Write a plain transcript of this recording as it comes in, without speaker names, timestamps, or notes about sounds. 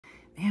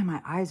man,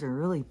 my eyes are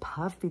really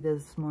puffy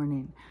this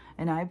morning.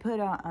 And I put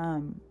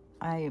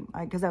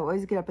because I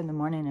always get up in the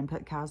morning and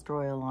put castor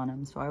oil on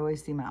them. So I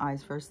always see my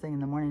eyes first thing in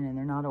the morning and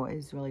they're not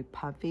always really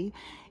puffy.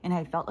 And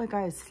I felt like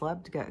I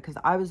slept good because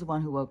I was the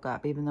one who woke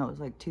up, even though it was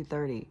like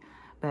 2:30.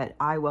 But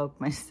I woke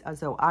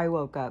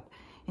up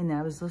and then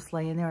I was just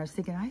laying there. I was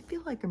thinking, I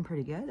feel like I'm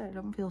pretty good. I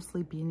don't feel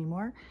sleepy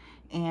anymore.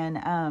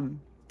 And,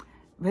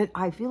 but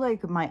I feel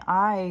like my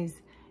eyes,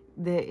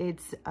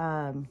 it's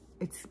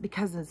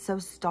because it's so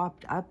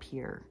stopped up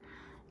here.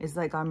 It's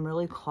like I'm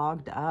really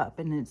clogged up,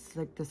 and it's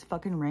like this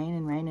fucking rain,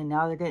 and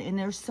now they're getting, and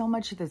there's so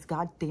much of this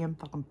goddamn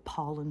fucking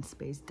pollen,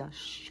 space dust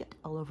shit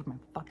all over my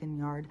fucking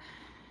yard.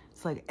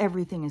 It's like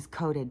everything is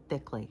coated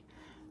thickly.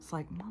 It's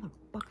like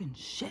motherfucking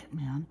shit,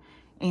 man.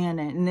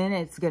 And then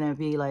it's gonna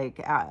be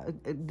like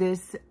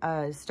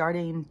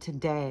starting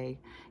today,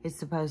 it's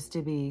supposed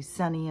to be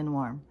sunny and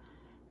warm,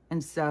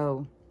 and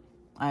so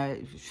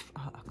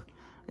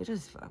they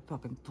just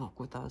fucking fuck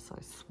with us.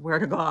 I swear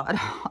to God.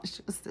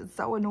 It's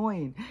so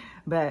annoying.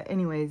 But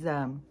anyways,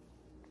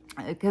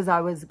 because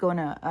I was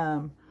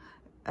gonna,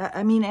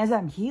 I mean, as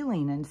I'm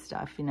healing and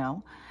stuff, you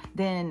know,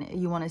 then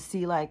you want to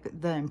see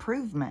like the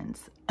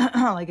improvements,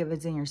 like if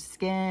it's in your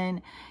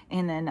skin.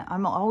 And then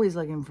I'm always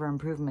looking for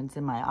improvements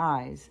in my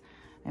eyes.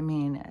 I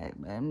mean,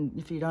 and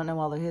if you don't know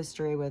all the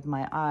history with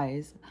my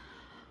eyes,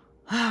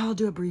 I'll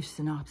do a brief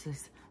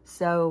synopsis.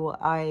 So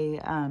I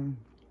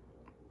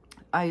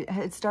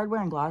had started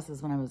wearing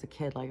glasses when I was a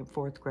kid, like in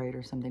 4th grade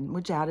or something,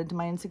 which added to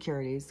my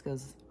insecurities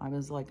because I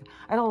was like,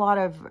 I had a lot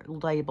of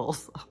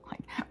labels.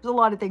 Like, there's a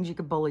lot of things you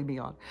could bully me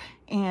on.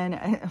 And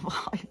I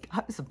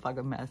was a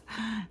fucking mess.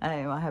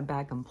 I had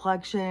bad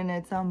complexion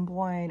at some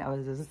point. I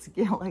was just,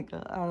 you know, like,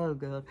 oh,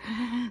 God.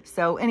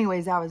 So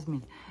anyways, that was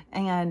me.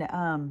 And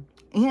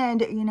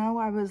you know,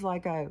 I was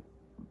like a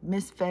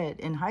misfit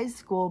in high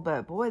school,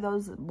 but boy,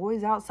 those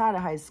boys outside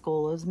of high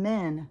school, those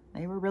men,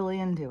 they were really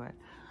into it.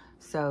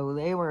 So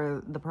they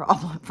were the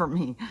problem for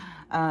me.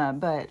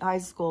 But high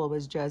school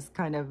was just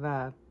kind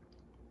of,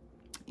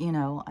 you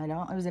know,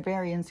 it was a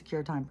very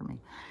insecure time for me.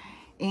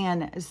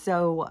 And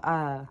so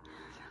I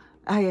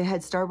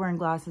had started wearing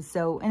glasses.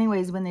 So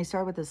anyways, when they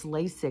started with this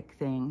LASIK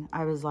thing,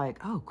 I was like,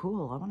 oh,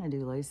 cool, I want to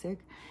do LASIK.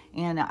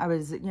 And I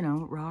was, you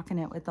know, rocking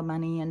it with the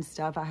money and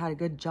stuff. I had a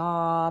good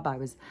job.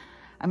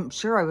 I'm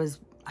sure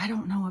I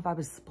don't know if I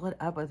was split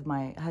up with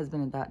my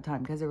husband at that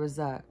time, because there was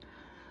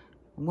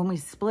when we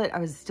split, I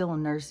was still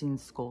in nursing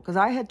school, because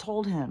I had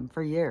told him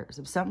for years,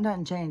 if something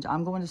doesn't change,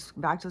 I'm going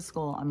back to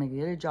school, I'm going to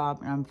get a job,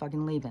 and I'm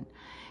fucking leaving.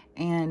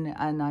 And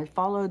I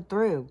followed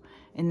through.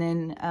 And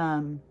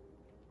then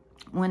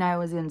when I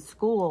was in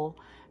school,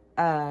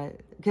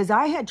 because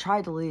I had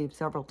tried to leave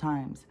several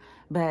times,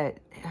 but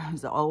it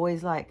was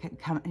always like,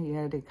 he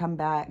had to come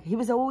back. He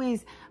was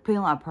always putting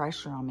a lot of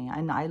pressure on me,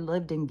 and I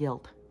lived in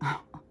guilt.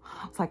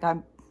 It's like,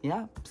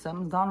 yeah,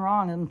 something's gone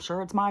wrong. I'm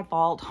sure it's my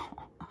fault.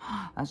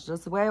 That's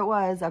just the way it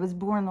was. I was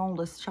born the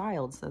oldest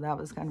child, so that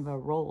was kind of a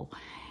role.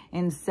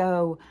 And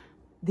so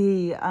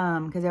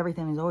because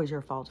everything is always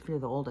your fault if you're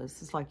the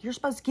oldest. It's like, you're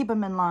supposed to keep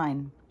them in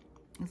line.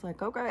 It's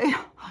like, okay.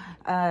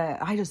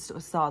 I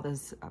just saw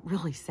this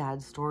really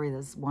sad story,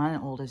 this one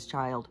oldest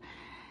child,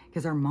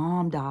 because her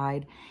mom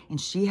died,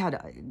 and she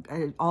had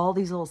all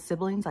these little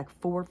siblings, like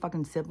 4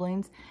 fucking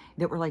siblings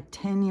that were like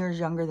 10 years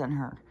younger than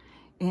her.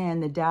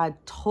 And the dad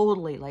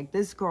totally, like,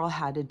 this girl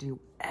had to do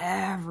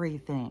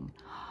everything.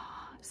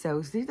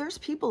 So see, there's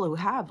people who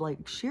have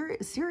like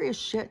serious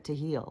shit to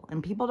heal,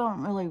 and people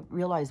don't really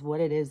realize what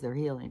it is they're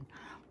healing.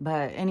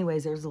 But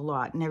anyways, there's a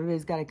lot, and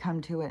everybody's got to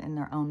come to it in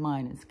their own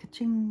mind. It's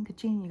ka-ching,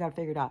 ka-ching, you got to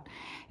figure it out.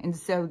 And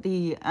so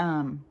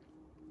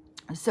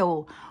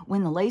so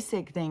when the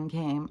LASIK thing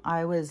came,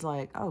 I was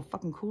like, oh,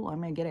 fucking cool,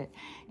 I'm gonna get it.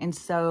 And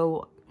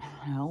so,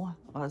 you know,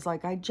 I was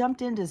like, I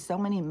jumped into so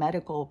many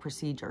medical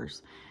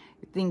procedures,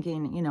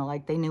 thinking, you know,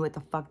 like they knew what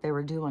the fuck they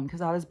were doing, because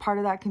I was part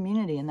of that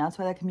community, and that's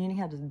why that community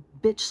had to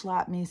bitch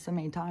slap me so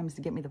many times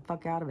to get me the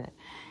fuck out of it.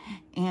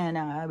 And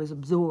I was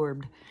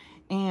absorbed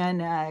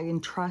and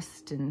in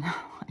trust, and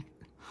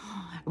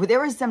but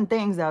there was some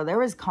things though, there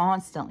was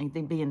constantly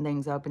being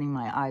things opening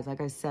my eyes. Like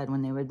I said,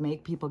 when they would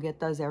make people get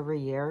those every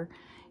year,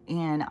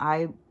 and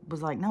I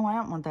was like, no, I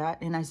don't want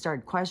that. And I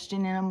started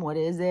questioning them, what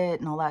is it,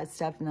 and all that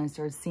stuff. And I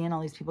started seeing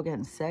all these people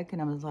getting sick,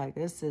 and I was like,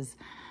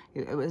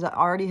 it was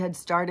already had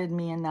started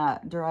me in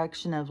that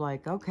direction of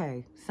like,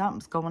 okay,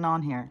 something's going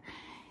on here.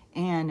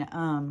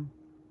 And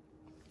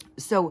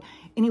so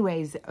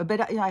anyways,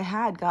 but I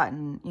had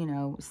gotten, you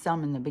know,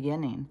 some in the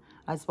beginning.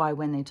 That's why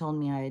when they told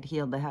me I had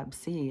healed the Hep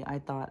C, I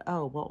thought,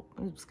 oh, well,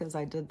 it's because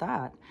I did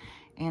that.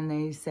 And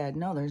they said,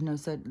 no, there's no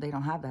such, they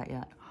don't have that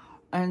yet.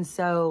 And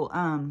so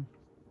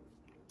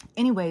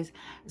anyways,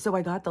 so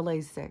I got the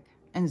LASIK,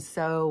 and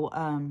so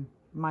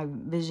my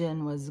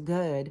vision was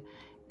good.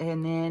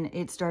 And then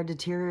it started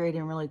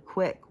deteriorating really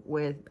quick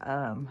with,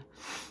 I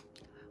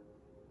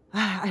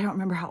don't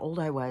remember how old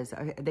I was.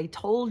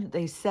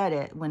 They said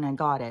it when I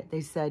got it.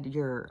 They said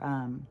your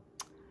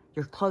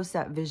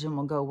close-up vision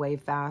will go way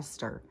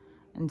faster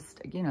And,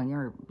 you know,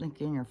 you're like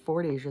in your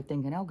 40s, you're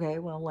thinking, okay,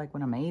 well, like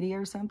when I'm 80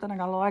 or something, I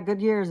got a lot of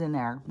good years in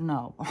there.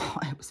 No,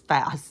 it was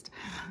fast.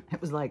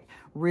 It was like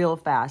real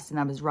fast. And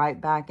I was right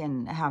back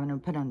in having to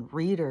put on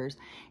readers.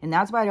 And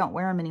that's why I don't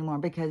wear them anymore,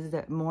 because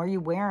the more you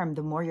wear them,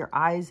 the more your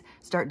eyes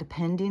start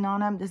depending on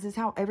them. This is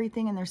how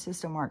everything in their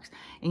system works.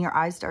 And your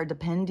eyes start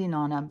depending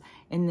on them.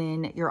 And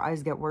then your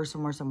eyes get worse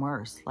and worse and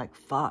worse. Like,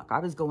 fuck, I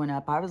was going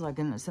up. I was like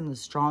in some of the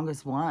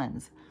strongest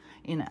ones.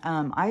 And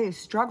I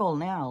struggle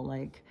now,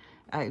 like,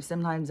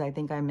 sometimes I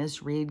think I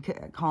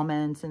misread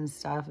comments and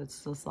stuff.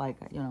 It's just like,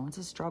 you know, it's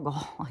a struggle.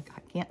 Like,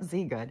 I can't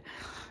see good.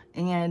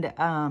 And,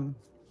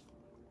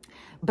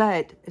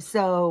 but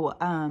so,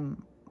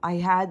 I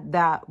had,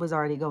 that was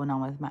already going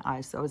on with my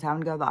eyes. So I was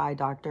having to go to the eye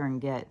doctor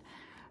and get,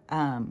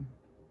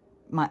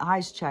 my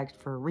eyes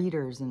checked for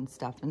readers and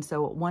stuff. And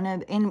so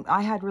and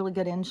I had really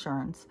good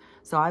insurance.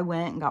 So I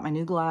went and got my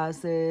new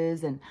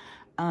glasses. And,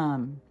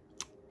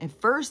 at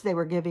first they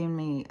were giving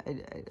me,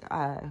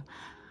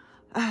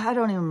 I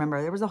don't even remember.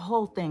 There was a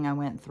whole thing I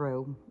went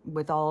through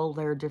with all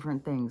their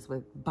different things,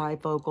 with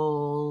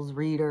bifocals,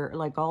 reader,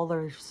 like all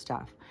their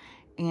stuff.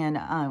 And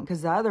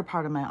because the other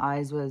part of my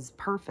eyes was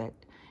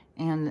perfect.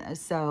 And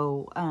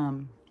so,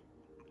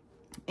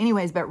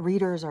 anyways, but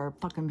readers are a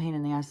fucking pain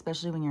in the ass,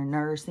 especially when you're a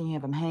nurse and you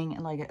have them hanging.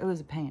 Like, it was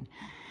a pain.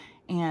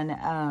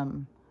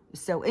 And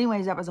so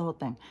anyways, that was the whole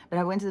thing. But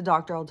I went to the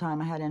doctor all the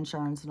time. I had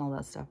insurance and all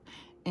that stuff.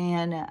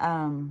 And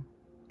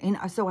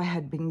so I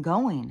had been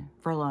going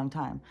for a long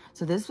time.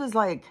 So this was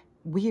like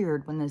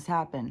weird when this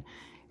happened,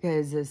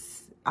 because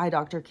this eye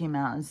doctor came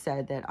out and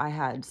said that I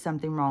had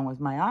something wrong with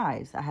my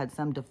eyes. I had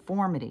some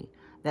deformity.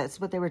 That's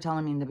what they were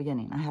telling me in the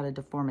beginning. I had a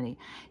deformity.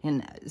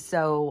 And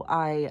so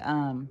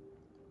I'm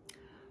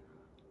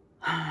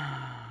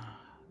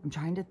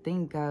trying to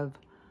think of,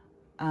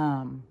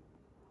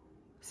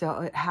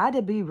 so it had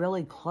to be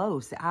really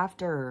close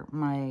after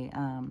my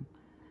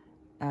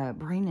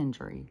brain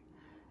injury.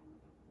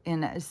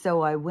 And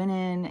so I went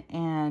in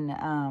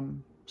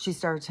and she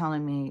started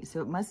telling me, so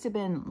it must have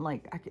been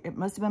like, it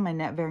must have been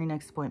my very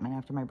next appointment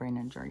after my brain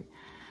injury.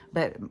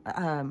 But,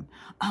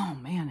 oh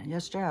man,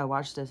 yesterday I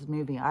watched this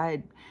movie.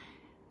 It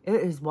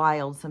is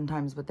wild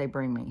sometimes what they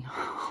bring me.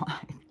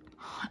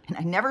 And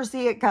I never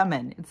see it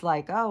coming. It's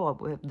like,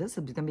 oh, this is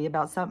going to be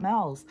about something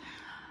else.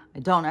 I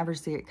don't ever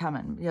see it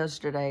coming.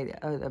 Yesterday,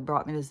 they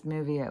brought me this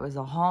movie. It was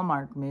a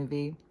Hallmark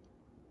movie.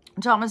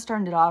 which I almost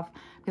turned it off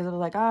because I was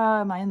like,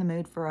 oh, am I in the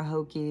mood for a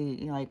hokey,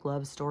 you know, like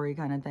love story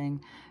kind of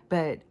thing?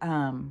 But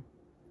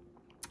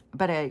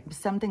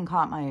something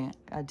caught my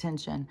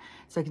attention,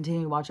 so I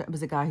continued to watch it. It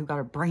was a guy who got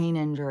a brain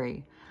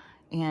injury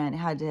and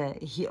had to,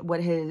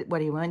 what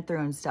he went through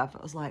and stuff.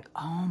 I was like,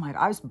 oh my God,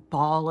 I was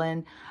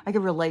bawling. I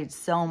could relate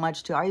so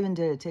much to, I even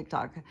did a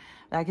TikTok.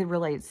 I could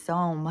relate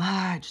so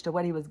much to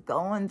what he was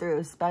going through,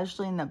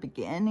 especially in the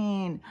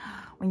beginning,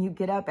 when you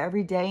get up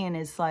every day and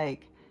it's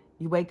like,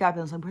 you wake up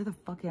and it's like, where the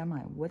fuck am I?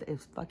 What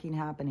is fucking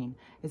happening?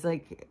 It's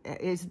like,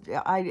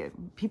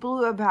 people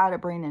who have had a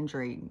brain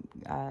injury,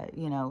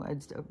 you know,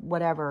 it's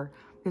whatever,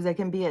 because they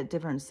can be at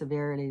different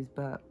severities,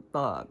 but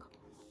fuck.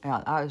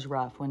 Yeah, that was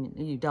rough when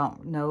you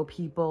don't know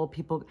people,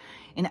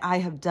 and I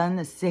have done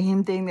the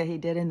same thing that he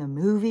did in the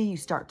movie. You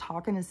start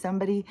talking to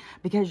somebody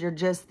because you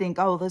just think,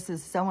 oh, this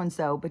is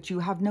so-and-so, but you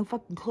have no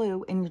fucking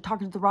clue and you're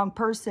talking to the wrong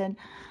person.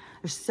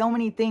 There's so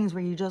many things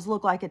where you just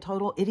look like a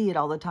total idiot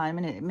all the time,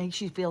 and it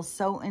makes you feel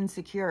so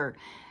insecure.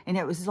 And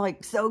it was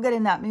like so good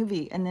in that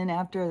movie. And then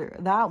after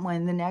that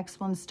one, the next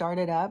one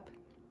started up.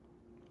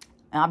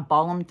 And I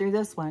bawled him through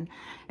this one,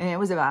 and it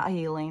was about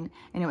healing.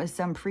 And it was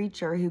some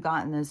preacher who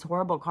got in this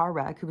horrible car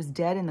wreck, who was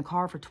dead in the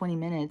car for 20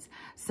 minutes.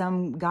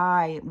 Some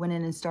guy went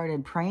in and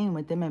started praying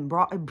with him,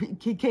 and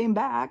he came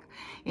back.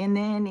 And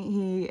then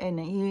he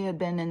had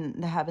been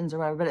in the heavens or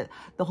whatever. But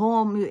the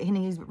whole movie, and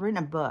he's written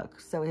a book,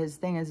 so his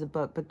thing is a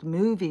book. But the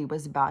movie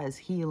was about his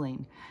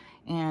healing,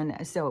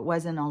 and so it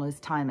wasn't all his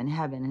time in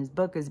heaven. His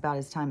book is about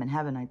his time in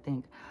heaven, I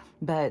think.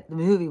 But the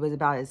movie was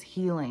about his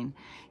healing,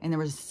 and there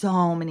was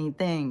so many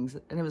things,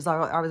 and it was,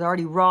 I was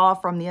already raw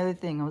from the other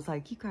thing. I was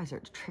like, you guys are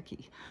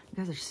tricky, you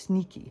guys are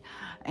sneaky.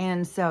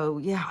 And so,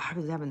 yeah, I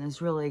was having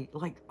this really,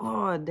 like,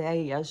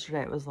 day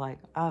yesterday. It was like,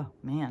 oh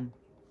man.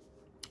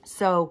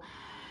 So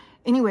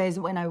anyways,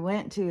 when I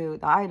went to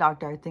the eye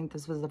doctor, I think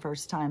this was the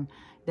first time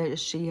that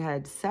she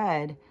had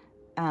said,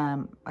 I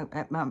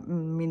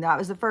mean, that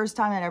was the first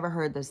time I'd ever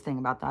heard this thing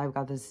about that I've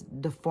got this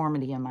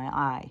deformity in my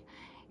eye.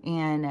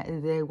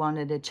 And they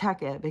wanted to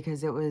check it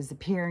because it was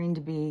appearing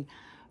to be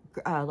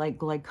like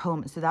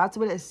glaucoma. So that's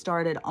what it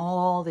started,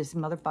 all this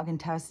motherfucking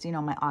testing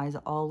on my eyes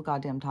all the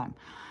goddamn time.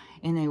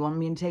 And they wanted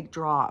me to take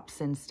drops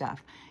and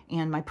stuff.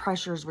 And my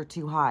pressures were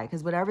too high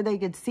because whatever they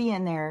could see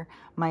in there,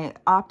 my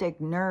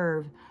optic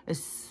nerve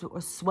is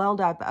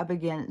swelled up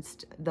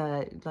against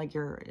the, like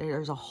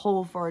there's a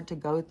hole for it to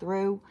go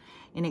through,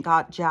 and it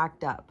got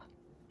jacked up.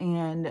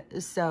 And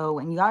so,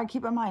 and you got to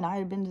keep in mind, I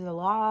had been to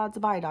lots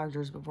of eye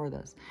doctors before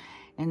this.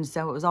 And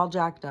so it was all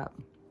jacked up.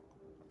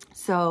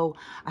 So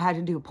I had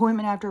to do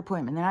appointment after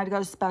appointment. Then I had to go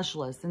to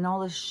specialists and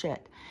all this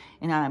shit.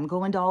 And I'm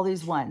going to all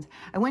these ones.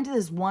 I went to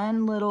this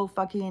one little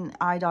fucking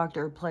eye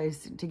doctor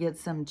place to get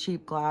some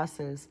cheap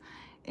glasses.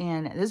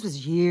 And this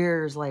was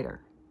years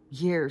later.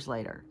 Years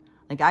later.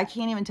 Like, I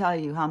can't even tell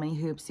you how many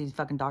hoops these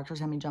fucking doctors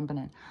had me jumping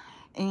in.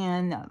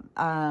 And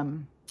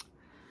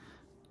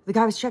the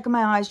guy was checking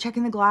my eyes,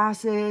 checking the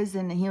glasses,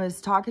 and he was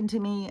talking to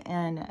me,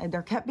 and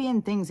there kept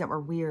being things that were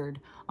weird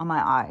on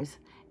my eyes.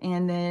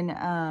 And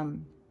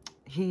then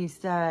he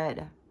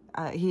said,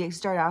 he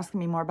started asking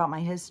me more about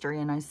my history,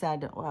 and I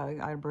said, well, I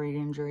got a brain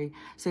injury.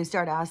 So he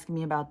started asking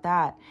me about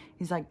that.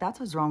 He's like, that's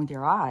what's wrong with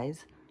your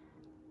eyes.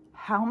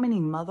 How many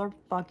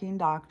motherfucking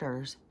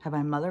doctors have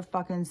I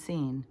motherfucking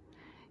seen?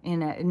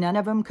 And none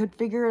of them could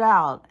figure it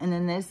out. And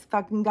then this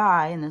fucking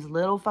guy in this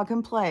little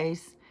fucking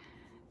place,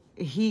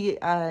 he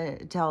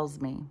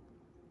tells me.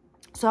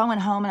 So I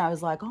went home and I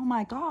was like, oh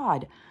my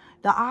God,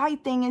 the eye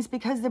thing is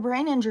because the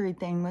brain injury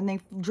thing, when they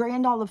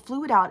drained all the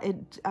fluid out,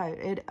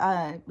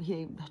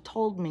 he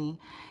told me,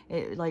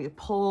 it like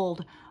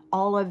pulled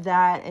all of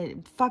that,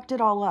 it fucked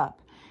it all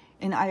up.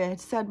 And I had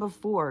said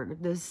before,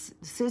 this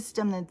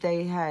system that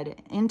they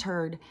had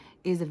entered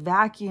is a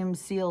vacuum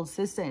sealed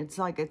system. It's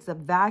like, it's a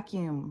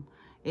vacuum.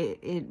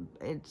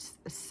 It's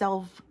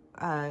self,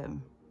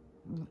 you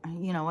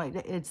know,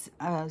 it's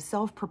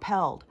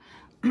self-propelled.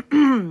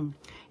 And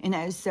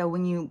so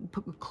when you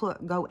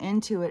go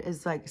into it,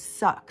 it's like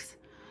sucks.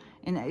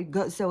 And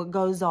so it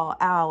goes all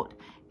out.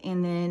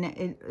 And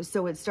then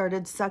so it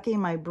started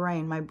sucking my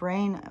brain. My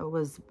brain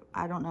was,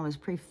 I don't know, it was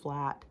pretty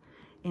flat.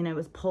 And it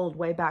was pulled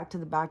way back to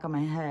the back of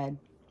my head.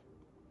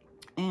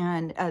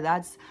 And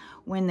that's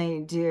when they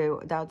do,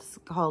 that's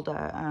called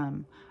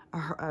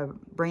a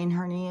brain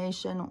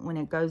herniation, when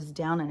it goes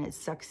down and it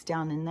sucks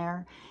down in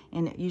there,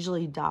 and it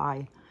usually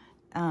die.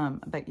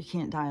 But you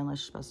can't die unless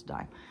you're supposed to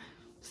die.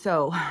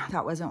 So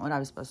that wasn't what I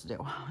was supposed to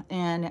do.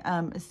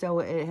 And so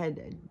it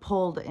had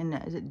pulled, and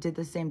it did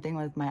the same thing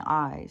with my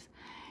eyes.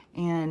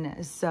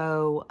 And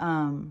so,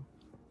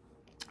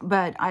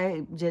 but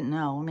I didn't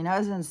know. I mean, I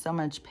was in so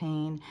much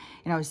pain,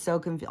 and I was so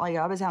confused. Like,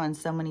 I was having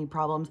so many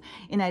problems,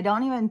 and I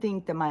don't even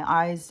think that my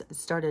eyes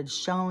started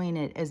showing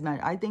it as much.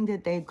 I think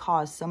that they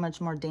caused so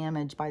much more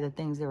damage by the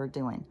things they were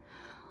doing.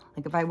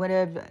 Like, if I would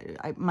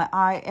have, my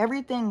eye,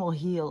 everything will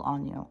heal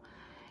on you.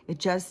 It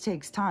just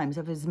takes time.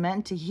 So if it's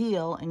meant to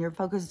heal and you're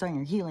focused on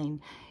your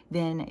healing,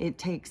 then it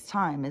takes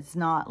time. It's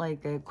not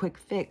like a quick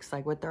fix,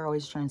 like what they're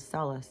always trying to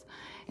sell us.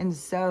 And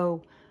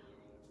so,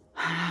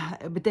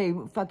 but they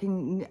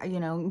fucking, you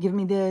know, give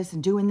me this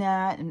and doing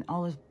that and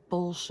all this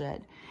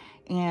bullshit.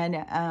 And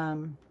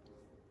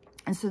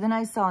so then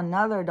I saw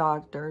another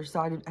doctor.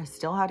 So I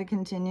still had to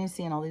continue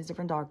seeing all these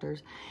different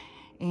doctors.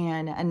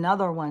 And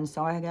another one,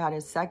 so I got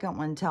a second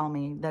one tell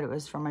me that it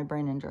was from my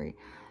brain injury.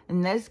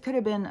 And this could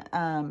have been,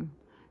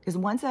 because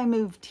once I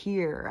moved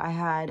here, I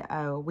had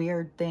a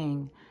weird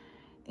thing.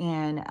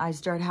 And I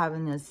started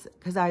having this,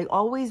 because I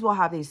always will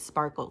have these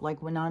sparkles,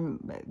 like when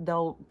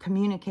they'll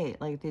communicate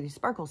like these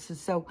sparkles.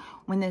 So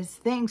when this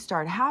thing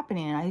started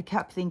happening, I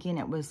kept thinking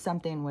it was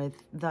something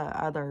with the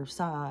other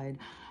side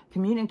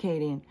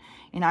communicating.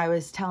 And I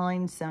was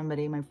telling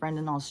somebody, my friend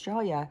in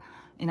Australia,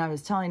 and I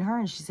was telling her,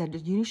 and she said,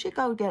 you should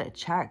go get it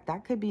checked.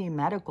 That could be a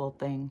medical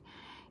thing.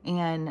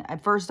 And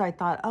at first I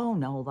thought, oh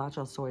no, that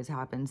just always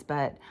happens.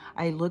 But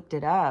I looked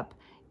it up,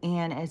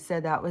 and it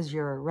said that was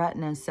your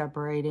retina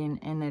separating,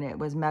 and that it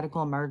was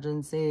medical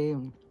emergency.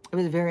 It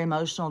was a very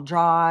emotional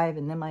drive.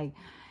 And then my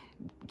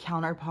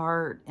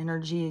counterpart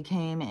energy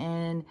came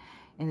in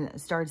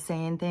and started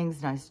saying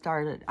things.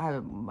 And I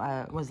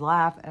was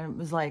laughing. And it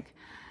was like,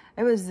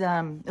 it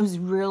was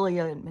really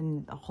a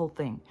whole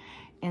thing.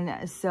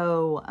 And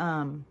so,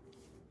 and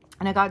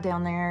I got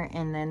down there,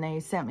 and then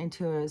they sent me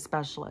to a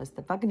specialist.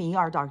 The fucking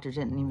ER doctor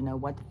didn't even know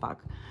what the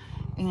fuck.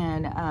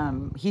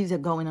 And he's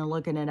going and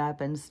looking it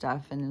up and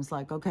stuff. And it's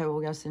like, okay, well,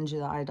 we got to send you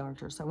to the eye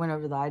doctor. So I went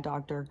over to the eye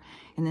doctor,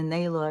 and then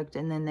they looked,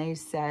 and then they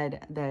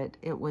said that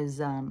it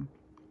wasn't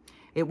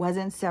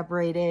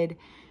separated.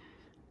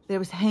 That it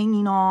was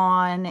hanging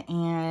on,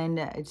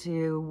 and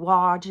to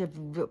watch if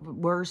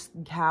worse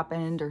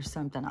happened or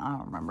something. I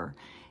don't remember.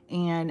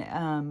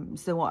 And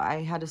so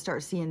I had to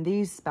start seeing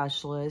these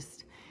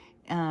specialists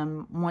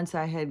once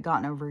I had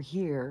gotten over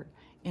here.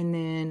 And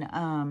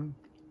then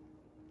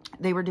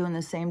they were doing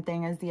the same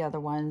thing as the other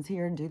ones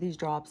here, do these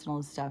drops and all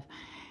this stuff.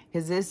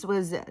 Because this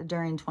was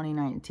during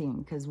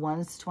 2019. Because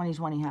once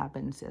 2020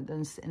 happened,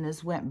 and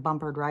this went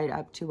bumpered right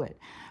up to it.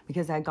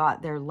 Because I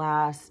got their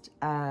last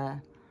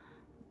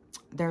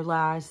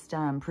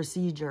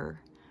procedure.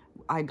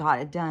 I got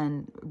it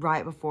done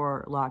right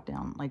before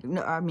lockdown. Like,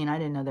 no, I mean, I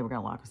didn't know they were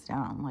going to lock us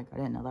down. Like, I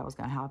didn't know that was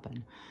going to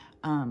happen.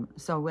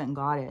 So I went and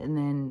got it. And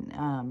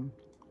then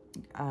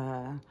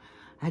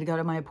I had to go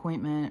to my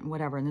appointment,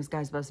 whatever. And this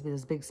guy's supposed to be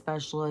this big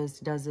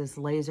specialist, does this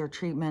laser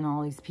treatment on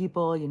all these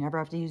people. You never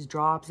have to use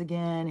drops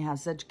again. He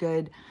has such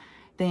good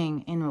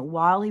thing. And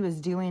while he was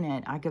doing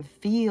it, I could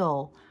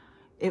feel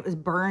it was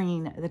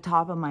burning the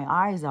top of my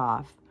eyes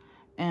off.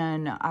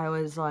 And I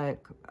was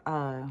like,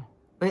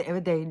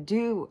 but they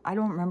do, I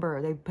don't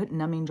remember, they put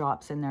numbing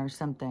drops in there or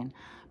something.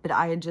 but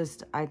I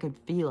could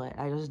feel it.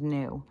 I just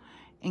knew.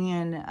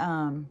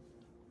 And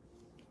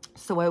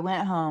so I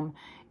went home,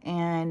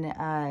 and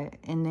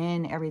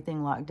then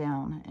everything locked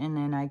down, and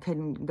then I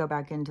couldn't go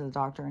back into the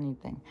doctor or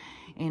anything,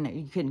 and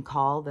you couldn't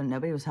call them.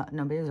 Nobody was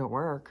at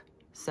work,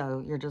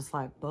 so you're just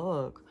like,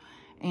 fuck.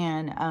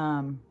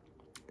 And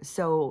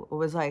so it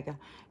was like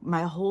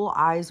my whole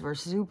eyes were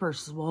super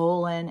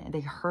swollen.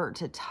 They hurt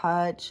to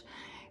touch.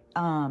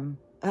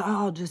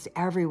 Oh, just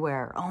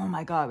everywhere. Oh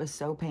my God, it was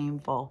so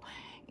painful.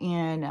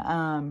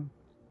 And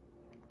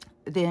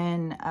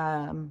then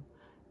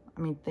let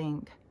me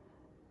think.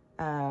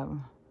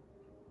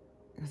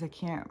 Because I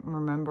can't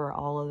remember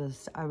all of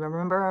this. I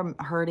remember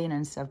hurting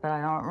and stuff, but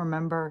I don't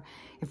remember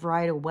if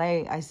right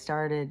away I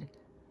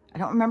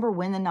don't remember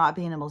when the not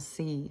being able to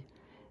see.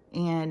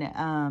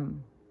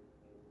 And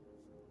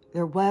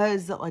there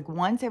was like,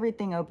 once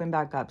everything opened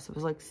back up, so it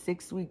was like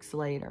 6 weeks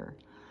later,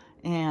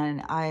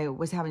 and I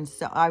was having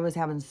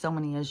so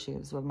many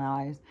issues with my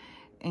eyes,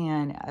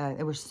 and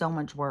it was so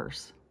much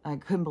worse. I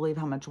couldn't believe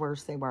how much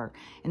worse they were.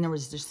 And there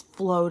was just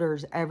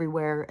floaters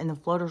everywhere, and the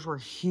floaters were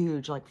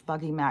huge, like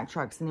fucking Mack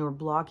trucks, and they were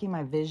blocking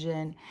my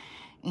vision.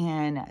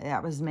 And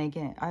that was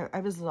making I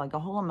was like a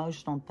whole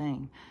emotional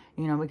thing,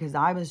 you know, because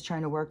I was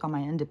trying to work on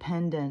my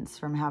independence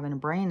from having a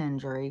brain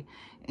injury.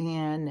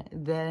 And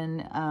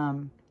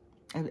then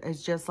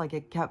it's just like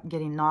it kept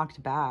getting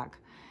knocked back.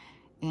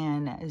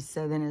 And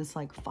so then it's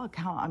like, fuck,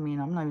 how, I mean,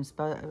 I'm not even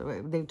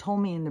supposed, they told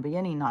me in the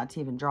beginning not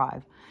to even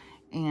drive.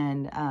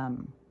 And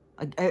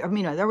I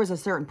mean, there was a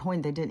certain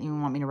point they didn't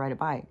even want me to ride a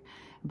bike,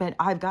 but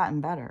I've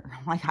gotten better.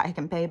 Like, I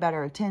can pay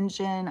better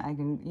attention. I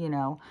can, you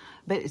know,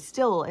 but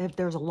still, if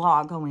there's a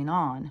lot going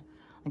on,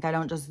 like, I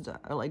don't just,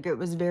 like, it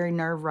was very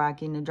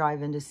nerve-wracking to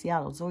drive into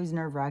Seattle. It's always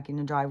nerve-wracking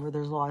to drive where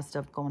there's a lot of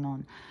stuff going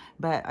on.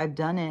 But I've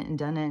done it and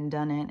done it and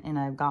done it, and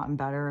I've gotten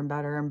better and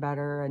better and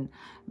better and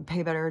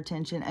pay better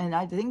attention. And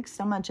I think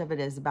so much of it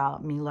is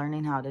about me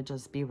learning how to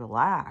just be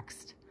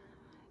relaxed,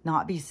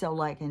 not be so,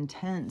 like,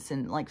 intense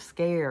and, like,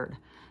 scared.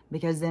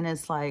 Because then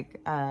it's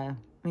like,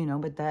 you know,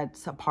 but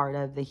that's a part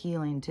of the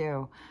healing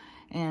too.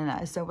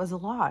 And so it was a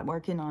lot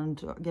working on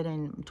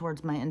getting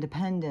towards my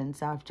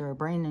independence after a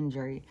brain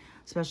injury,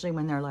 especially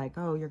when they're like,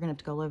 oh, you're going to have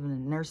to go live in a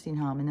nursing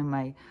home. And then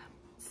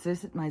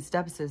my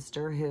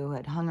stepsister, who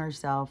had hung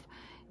herself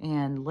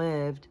and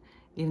lived,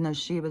 even though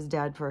she was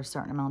dead for a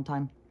certain amount of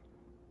time,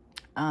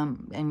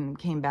 and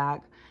came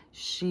back,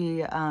 she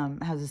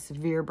has a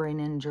severe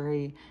brain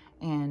injury,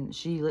 and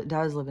she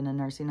does live in a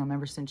nursing home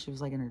ever since she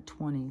was like in her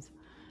 20s.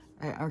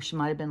 Or she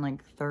might have been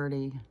like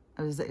 30.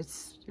 It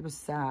was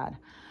sad,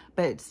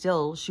 but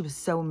still, she was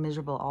so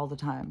miserable all the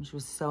time. She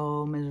was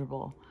so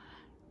miserable,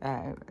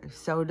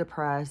 so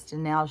depressed,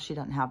 and now she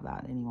doesn't have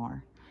that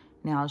anymore.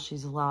 Now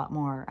she's a lot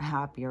more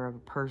happier of a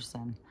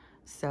person.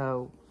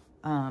 So,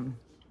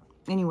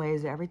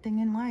 anyways, everything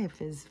in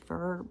life is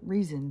for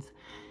reasons.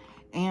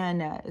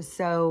 And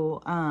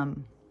so,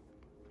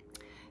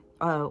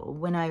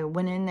 when I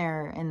went in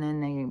there, and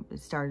then they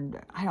started,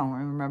 I don't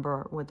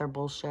remember what their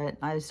bullshit,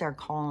 I started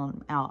calling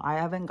them out. I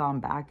haven't gone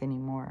back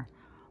anymore.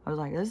 I was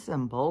like, this is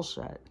some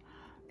bullshit.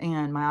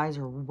 And my eyes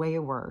are way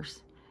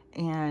worse.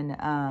 And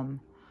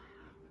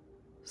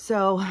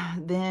so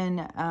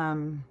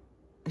then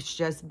it's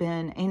just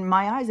been, and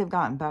my eyes have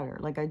gotten better.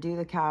 Like, I do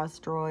the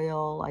castor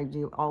oil, I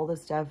do all the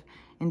stuff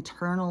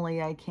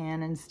internally I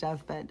can and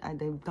stuff, but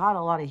they've got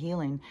a lot of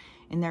healing.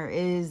 And there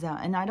is,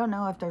 and I don't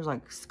know if there's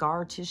like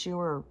scar tissue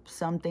or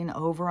something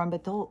over them,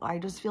 but I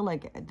just feel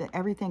like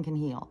everything can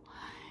heal.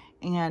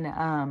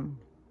 And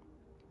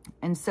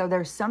so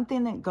there's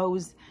something that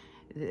goes,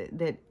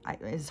 that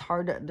is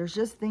hard to, there's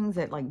just things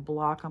that like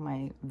block on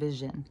my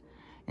vision.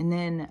 And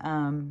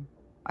then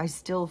I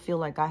still feel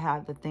like I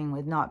have the thing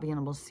with not being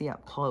able to see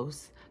up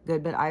close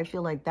good, but I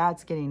feel like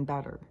that's getting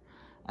better.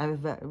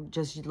 Of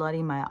just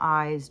letting my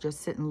eyes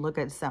just sit and look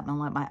at something and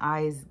let my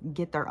eyes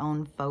get their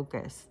own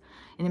focus.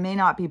 And it may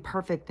not be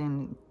perfect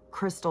and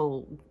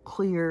crystal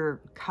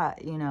clear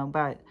cut, you know,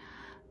 but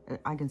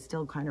I can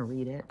still kind of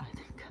read it. I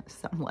think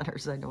some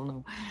letters, I don't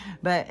know.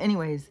 But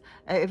anyways,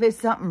 if it's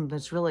something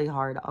that's really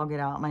hard, I'll get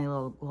out my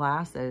little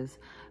glasses.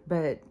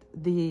 But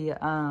the,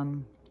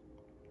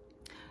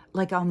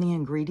 like on the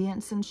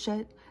ingredients and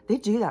shit, they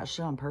do that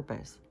shit on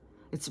purpose.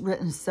 It's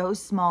written so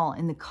small,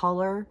 and the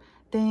color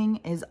thing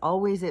is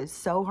always, it's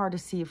so hard to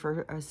see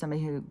for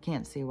somebody who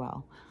can't see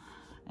well.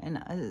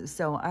 And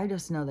so I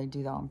just know they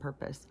do that on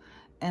purpose.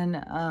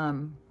 And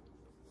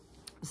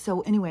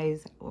so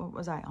anyways, what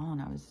was I on?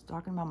 I was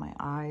talking about my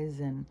eyes,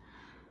 and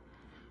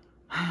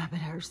but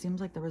it seems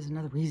like there was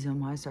another reason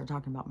why I started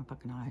talking about my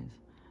fucking eyes.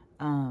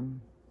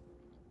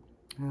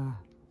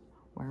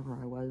 Wherever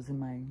I was in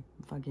my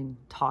fucking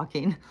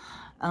talking.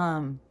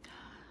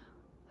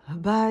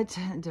 But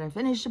did I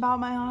finish about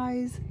my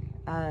eyes?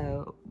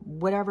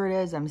 Whatever it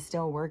is, I'm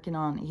still working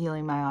on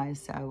healing my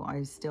eyes. So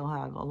I still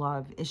have a lot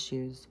of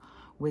issues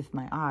with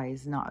my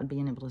eyes not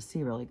being able to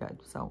see really good.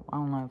 So I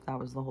don't know if that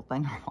was the whole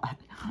thing or what.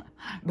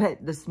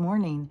 But this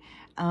morning,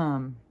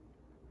 oh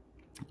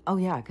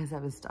yeah, because I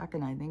was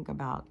talking, I think,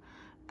 about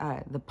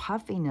the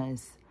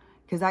puffiness,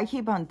 Because I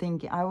keep on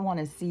thinking, I want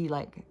to see,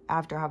 like,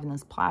 after having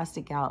this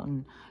plastic out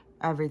and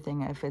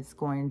everything, if it's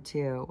going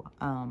to,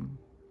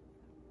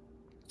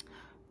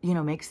 you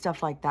know, make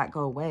stuff like that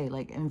go away,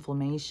 like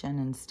inflammation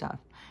and stuff.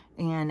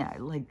 And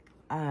like,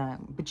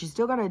 but you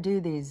still got to do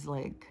these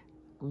like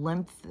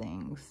lymph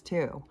things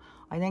too.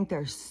 I think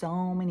there's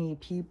so many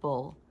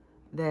people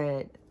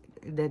that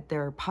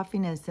their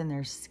puffiness in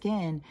their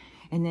skin,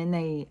 and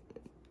then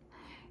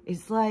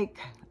it's like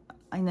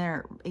in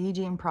their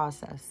aging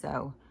process.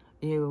 So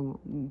you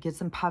get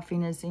some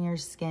puffiness in your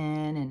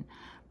skin, and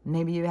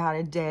maybe you had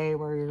a day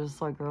where you're just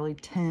like really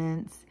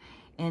tense,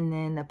 and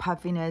then the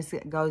puffiness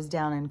goes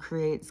down and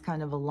creates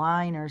kind of a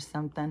line or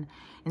something.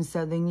 And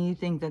so then you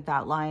think that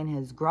that line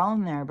has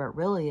grown there, but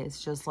really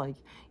it's just like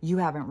you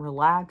haven't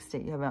relaxed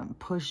it. You haven't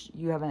pushed,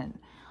 you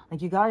haven't,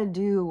 like, you got to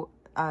do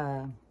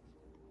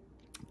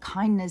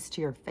kindness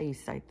to your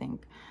face, I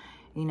think.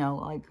 You know,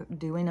 like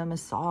doing a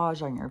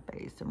massage on your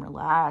face and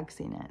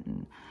relaxing it,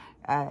 and,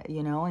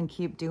 you know, and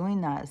keep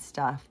doing that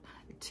stuff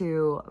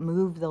to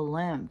move the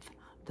lymph,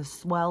 the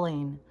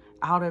swelling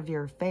out of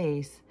your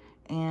face,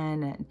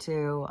 and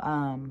to,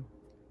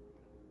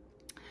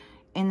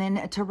 and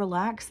then to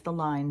relax the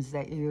lines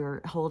that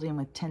you're holding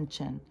with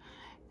tension.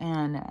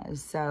 And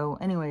so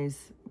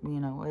anyways,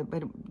 you know,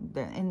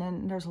 and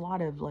then there's a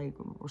lot of like,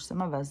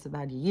 some of us have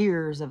had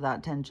years of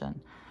that tension.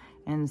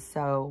 And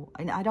so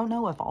I don't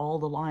know if all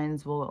the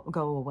lines will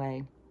go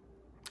away,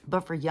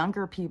 but for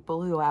younger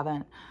people who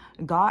haven't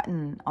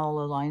gotten all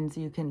the lines,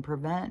 you can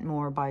prevent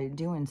more by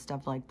doing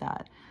stuff like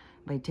that,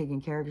 by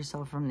taking care of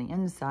yourself from the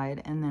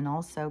inside, and then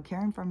also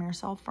caring for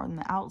yourself from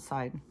the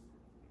outside,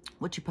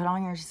 what you put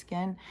on your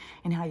skin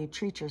and how you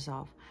treat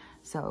yourself.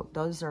 So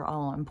those are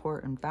all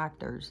important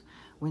factors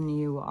when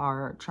you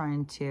are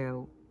trying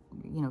to,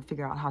 you know,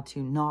 figure out how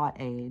to not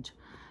age.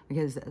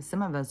 Because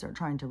some of us are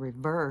trying to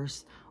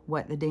reverse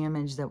what the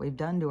damage that we've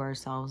done to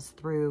ourselves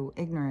through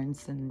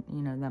ignorance and,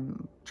 you know,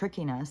 them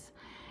tricking us.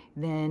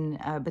 Then,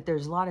 but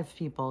there's a lot of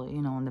people,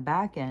 you know, on the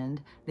back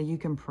end that you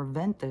can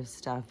prevent this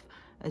stuff.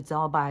 It's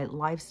all by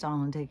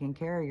lifestyle and taking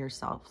care of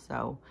yourself.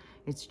 So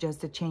it's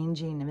just a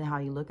changing of how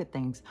you look at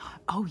things.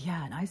 Oh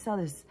yeah, and I saw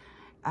this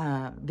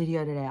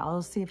video today.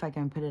 I'll see if I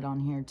can put it on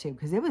here too,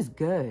 because it was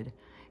good.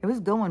 It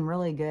was going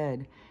really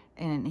good.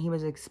 And he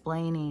was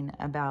explaining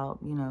about,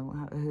 you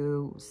know,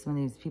 who some of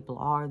these people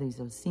are, these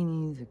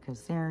Oceanians, the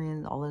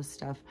Caesarians, all this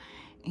stuff.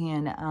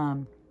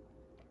 And,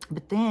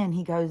 but then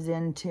he goes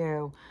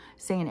into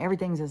saying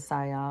everything's a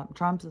psyop.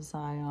 Trump's a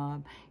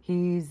psyop.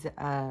 He's,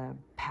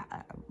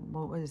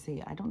 what was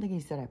he? I don't think he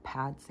said a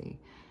patsy.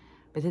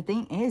 But the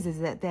thing is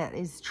that that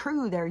is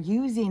true. They're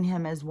using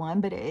him as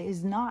one, but it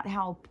is not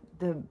how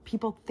the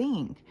people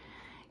think.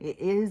 It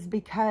is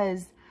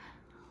because,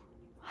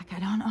 like, I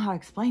don't know how to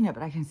explain it,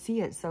 but I can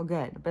see it so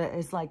good. But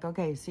it's like,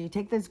 okay, so you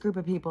take this group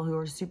of people who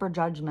are super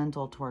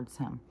judgmental towards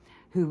him,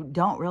 who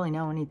don't really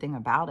know anything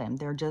about him.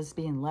 They're just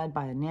being led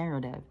by a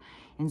narrative.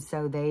 And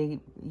so they,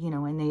 you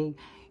know, and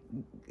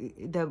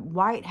the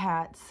white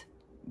hats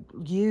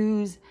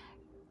use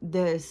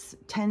this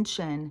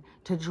tension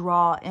to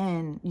draw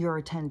in your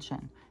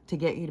attention, to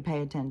get you to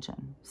pay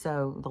attention.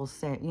 So they'll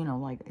say, you know,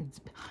 like, it's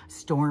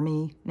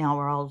stormy. Now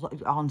we're all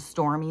on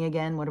stormy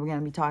again. What are we going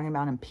to be talking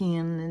about? And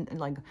peeing, and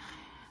like,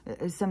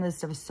 some of this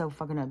stuff is so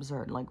fucking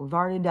absurd. Like, we've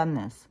already done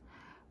this.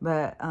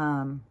 But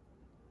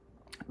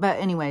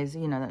anyways,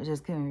 you know, that's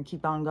just going to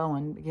keep on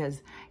going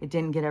because it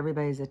didn't get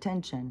everybody's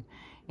attention.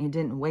 It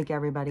didn't wake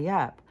everybody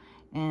up.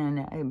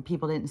 And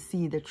people didn't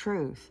see the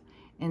truth.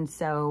 And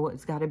so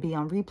it's got to be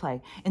on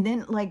replay. And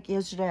then, like,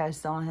 yesterday I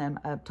saw him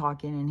up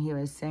talking, and he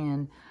was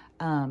saying,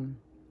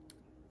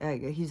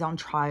 he's on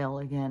trial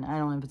again. I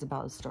don't know if it's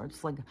about the story.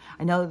 It's like,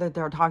 I know that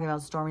they're talking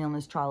about Stormy on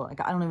this trial.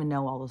 Like, I don't even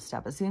know all this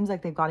stuff. It seems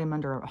like they've got him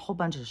under a whole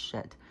bunch of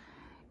shit.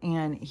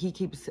 And he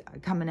keeps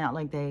coming out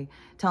like they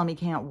tell him he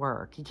can't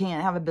work. He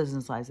can't have a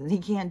business license. He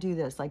can't do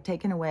this, like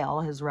taking away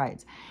all his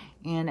rights.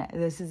 And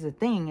this is the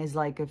thing, is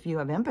like, if you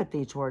have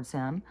empathy towards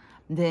him,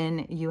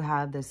 then you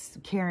have this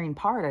caring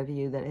part of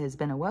you that has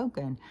been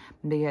awoken,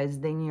 because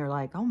then you're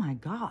like, oh my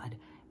God,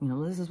 you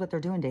know, this is what they're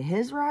doing to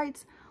his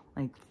rights.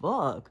 Like,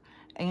 fuck.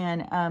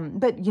 And,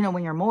 but you know,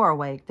 when you're more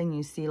awake, then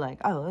you see like,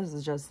 oh, this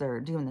is just, they're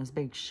doing this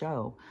big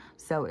show.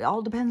 So it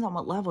all depends on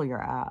what level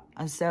you're at.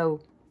 So,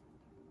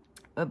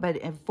 but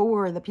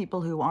for the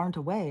people who aren't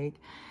awake,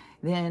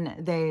 then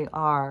they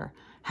are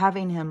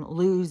having him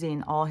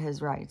losing all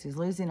his rights. He's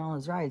losing all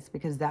his rights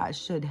because that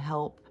should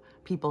help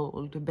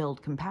people to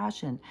build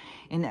compassion.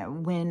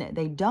 And when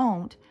they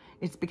don't,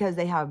 it's because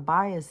they have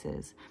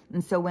biases.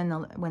 And so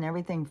when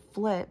everything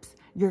flips,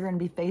 you're going to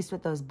be faced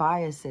with those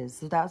biases.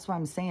 So that's what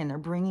I'm saying. They're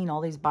bringing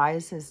all these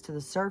biases to the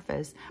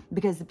surface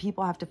because the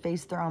people have to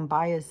face their own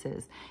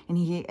biases. And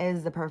he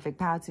is the perfect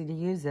patsy to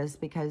use this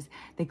because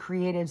they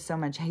created so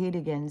much hate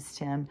against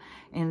him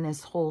in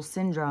this whole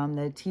syndrome,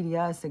 the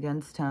TDS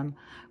against him,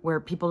 where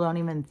people don't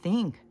even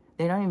think.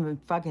 They don't even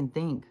fucking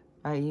think.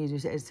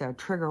 It's a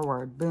trigger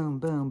word. Boom,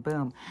 boom,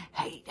 boom.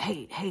 Hate,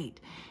 hate, hate.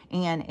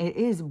 And it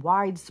is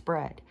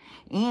widespread.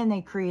 And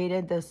they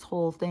created this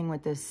whole thing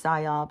with this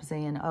psyop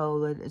saying,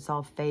 oh, it's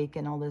all fake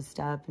and all this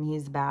stuff. And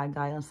he's the bad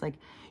guy. And it's like,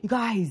 you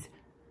guys,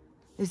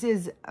 this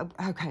is,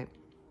 okay.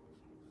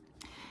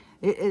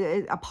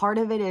 A part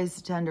of it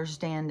is to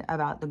understand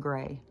about the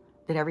gray.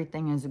 That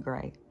everything is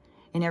gray.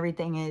 And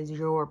everything is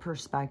your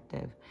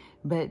perspective.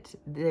 But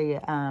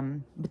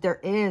there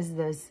is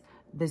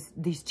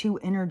these two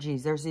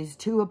energies. There's these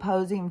two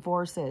opposing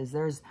forces.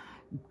 There's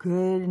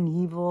good and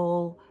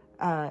evil,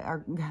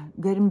 or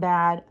good and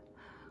bad.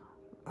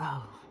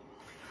 Oh,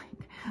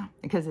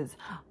 because it's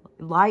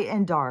light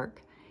and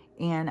dark,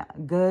 and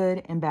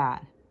good and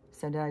bad.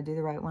 So did I do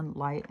the right one?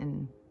 Light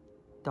and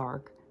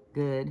dark,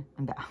 good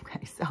and bad.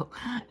 Okay, so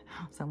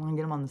I want to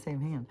get them on the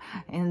same hand.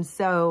 And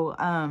so,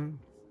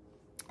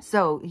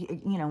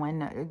 you know,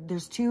 when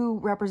there's two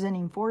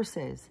representing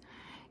forces.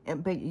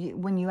 But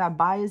when you have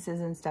biases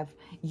and stuff,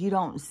 you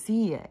don't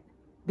see it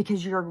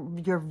because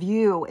your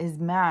view is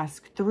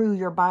masked through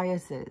your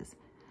biases.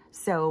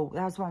 So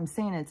that's what I'm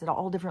saying. It's at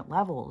all different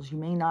levels. You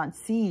may not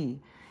see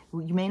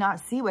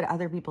what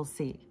other people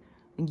see.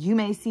 You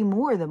may see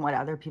more than what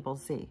other people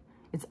see.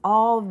 It's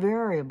all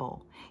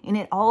variable, and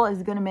it all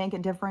is going to make a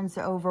difference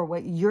over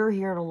what you're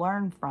here to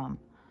learn from.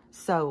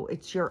 So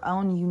it's your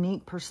own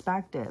unique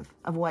perspective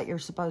of what you're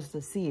supposed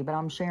to see, but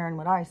I'm sharing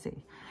what I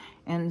see.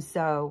 And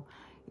so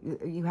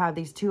you have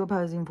these two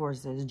opposing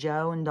forces,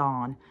 Joe and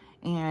Dawn,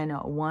 and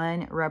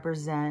one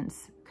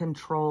represents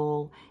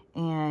control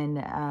and,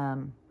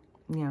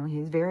 you know,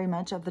 he's very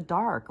much of the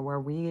dark where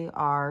we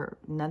are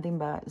nothing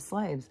but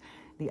slaves.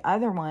 The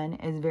other one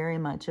is very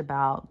much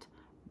about,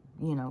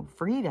 you know,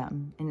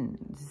 freedom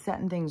and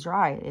setting things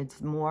right.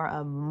 It's more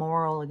of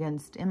moral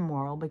against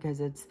immoral because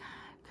it's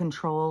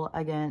control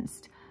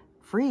against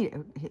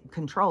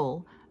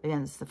control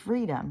against the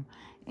freedom.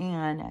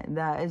 And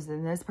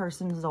this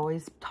person is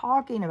always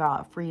talking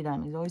about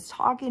freedom. He's always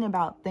talking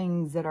about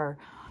things that are,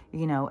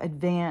 you know,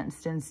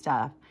 advanced and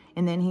stuff.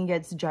 And then he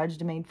gets judged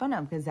and made fun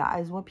of because that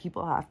is what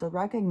people have to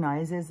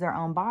recognize is their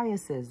own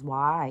biases.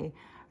 Why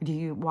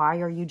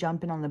are you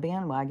jumping on the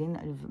bandwagon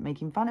of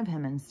making fun of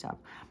him and stuff?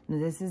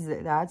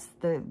 That's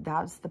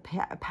the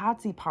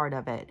patsy part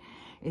of it.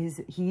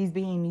 Is he's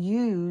being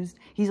used,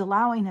 he's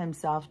allowing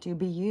himself to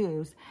be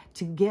used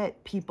to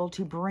get people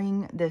to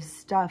bring this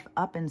stuff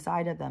up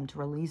inside of them, to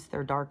release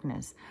their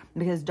darkness.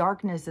 Because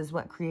darkness is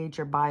what creates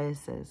your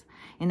biases.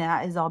 And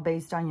that is all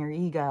based on your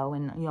ego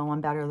and, you know,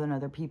 I'm better than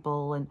other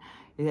people. And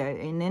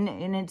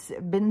it's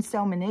been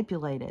so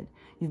manipulated.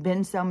 You've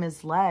been so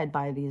misled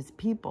by these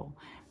people.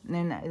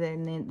 And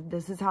then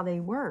this is how they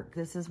work.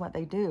 This is what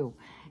they do.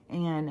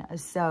 And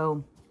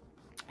so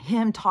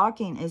him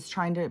talking is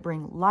trying to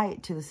bring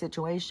light to the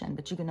situation,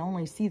 but you can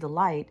only see the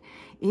light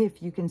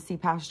if you can see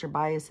past your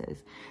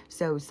biases.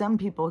 So some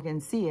people can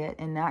see it,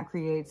 and that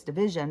creates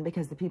division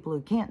because the people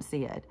who can't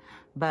see it.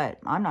 But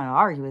I'm not going to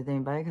argue with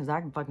anybody because I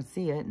can fucking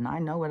see it, and I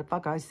know what the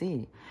fuck I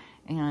see.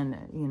 And,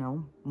 you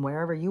know,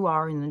 wherever you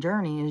are in the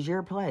journey is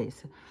your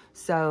place.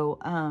 So,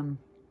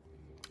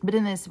 but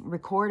in this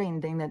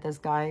recording thing that this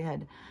guy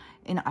had,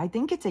 and I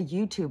think it's a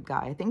YouTube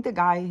guy. I think the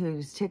guy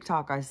whose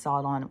TikTok I saw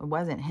it on, it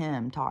wasn't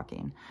him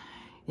talking.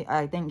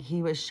 I think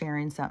he was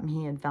sharing something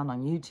he had found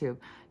on YouTube.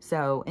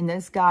 So, and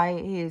this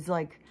guy, he's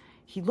like,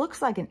 he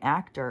looks like an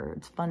actor.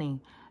 It's funny,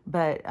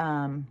 but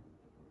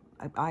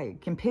I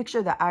can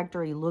picture the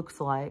actor he looks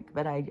like,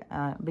 but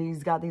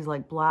he's got these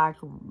like black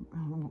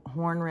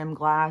horn rim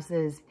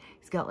glasses.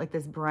 He's got like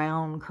this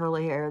brown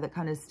curly hair that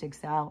kind of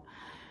sticks out.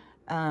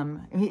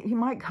 He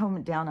might comb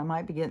it down. I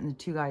might be getting the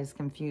two guys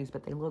confused,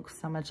 but they look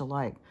so much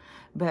alike.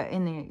 But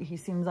he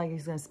seems like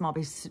he's gonna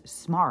be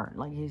smart.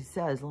 Like he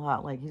says a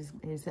lot. Like he's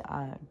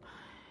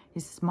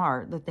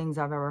smart. The things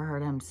I've ever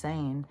heard him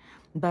saying.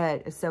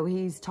 But so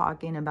he's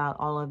talking about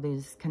all of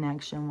these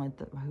connection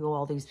with who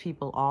all these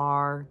people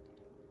are,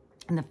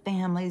 and the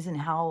families, and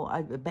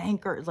how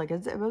bankers. Like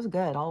it was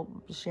good. I'll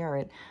share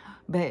it.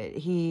 But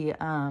he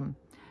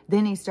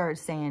then he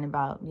starts saying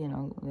about, you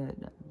know,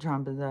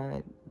 Trump is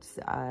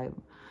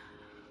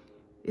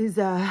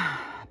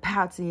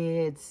patsy.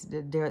 It's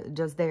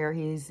just there.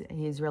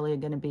 He's really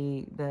going to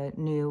be the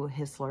new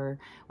Hitler,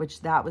 which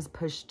that was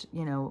pushed,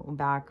 you know,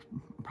 back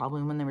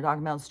probably when they were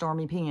talking about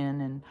Stormy peeing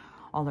and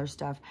all their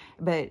stuff.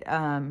 But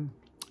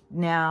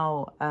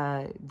now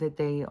that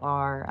they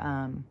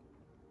are,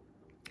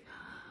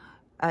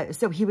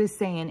 so he was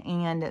saying,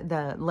 and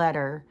the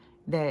letter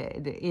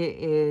that it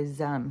is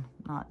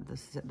not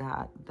this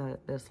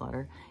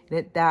letter,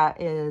 that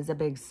is a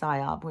big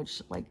psyop,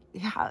 which, like,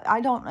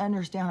 I don't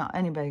understand how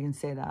anybody can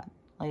say that.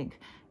 Like,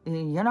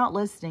 you're not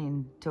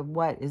listening to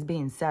what is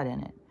being said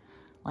in it.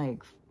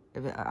 Like,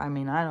 I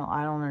mean, I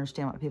don't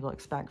understand what people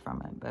expect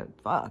from it, but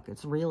fuck,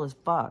 it's real as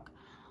fuck.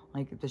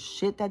 Like, the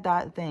shit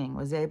that thing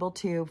was able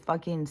to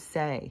fucking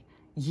say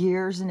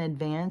years in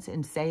advance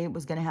and say it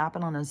was going to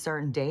happen on a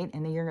certain date,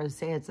 and then you're going to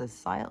say it's a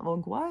psyop.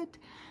 Like, what?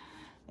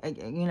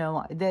 You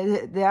know,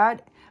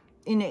 that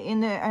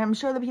I'm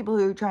sure the people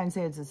who try and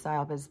say it's a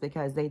psyop is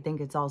because they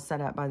think it's all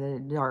set up by the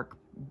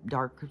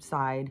dark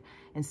side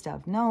and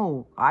stuff.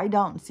 No, I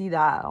don't see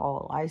that at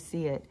all. I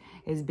see it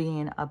as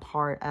being a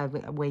part of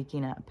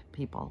waking up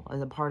people,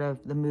 as a part of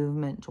the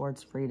movement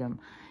towards freedom.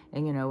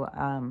 And, you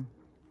know,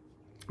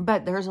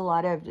 but there's a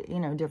lot of, you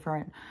know,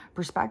 different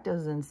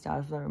perspectives and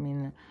stuff. I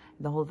mean,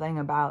 the whole thing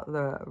about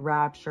the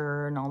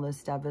rapture and all this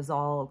stuff is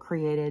all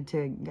created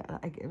to,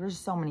 like, there's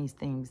so many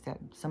things that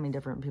so many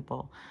different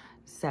people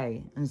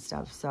say and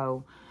stuff.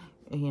 So,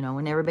 you know,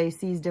 and everybody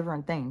sees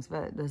different things,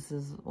 but this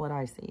is what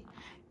I see.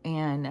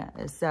 And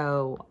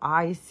so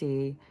I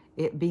see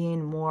it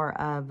being more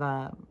of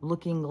a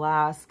looking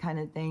glass kind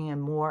of thing,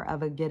 and more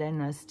of a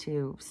getting us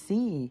to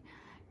see,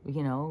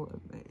 you know,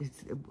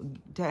 it's,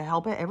 to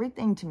help it.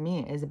 Everything to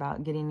me is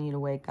about getting you to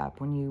wake up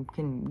when you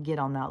can get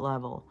on that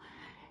level.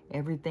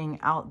 Everything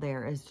out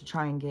there is to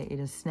try and get you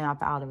to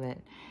snap out of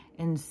it.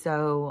 And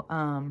so,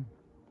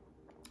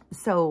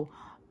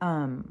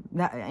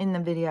 that in the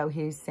video,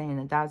 he's saying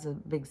that that's a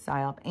big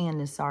psyop, and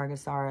the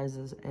Sargasara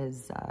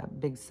is a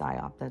big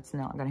psyop. That's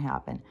not going to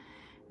happen.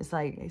 It's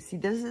like, see,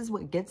 this is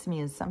what gets me,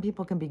 is some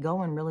people can be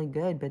going really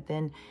good, but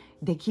then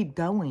they keep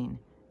going.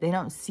 They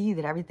don't see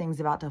that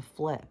everything's about to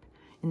flip.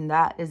 And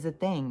that is the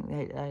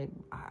thing.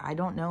 I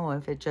don't know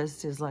if it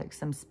just is like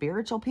some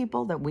spiritual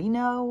people that we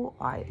know.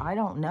 I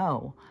don't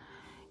know.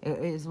 It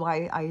is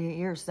why I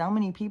hear so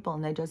many people,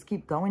 and they just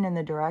keep going in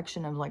the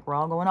direction of like, we're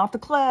all going off the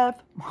cliff.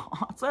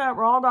 That's it,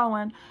 we're all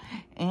going.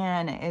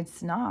 And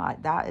it's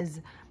not. That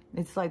is,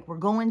 it's like we're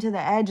going to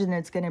the edge, and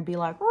it's going to be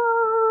like,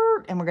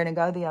 and we're going to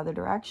go the other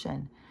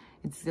direction.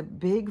 It's a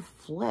big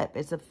flip.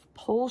 It's a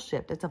pole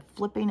shift. It's a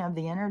flipping of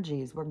the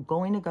energies. We're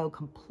going to go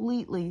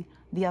completely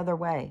the other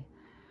way.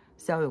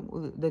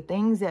 So the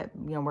things that,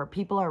 you know, where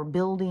people are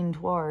building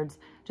towards,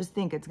 just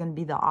think it's going to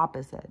be the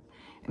opposite.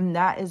 And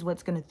that is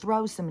what's going to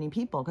throw so many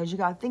people, because you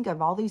got to think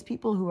of all these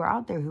people who are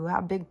out there who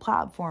have big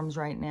platforms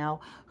right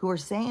now, who are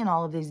saying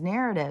all of these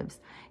narratives,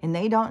 and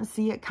they don't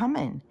see it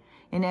coming.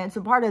 And it's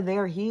a part of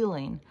their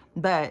healing.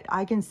 But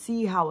I can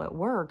see how it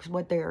works,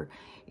 what they're,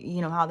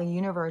 you know, how the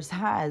universe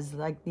has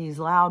like these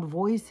loud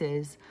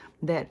voices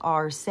that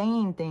are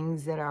saying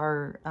things that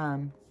are,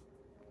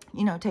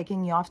 you know,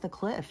 taking you off the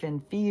cliff,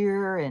 and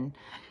fear and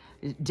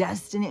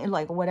destiny,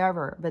 like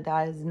whatever. But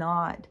that is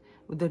not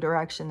the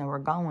direction that we're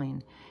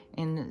going.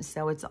 And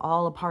so it's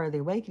all a part of the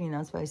awakening.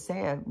 That's why I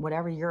say it,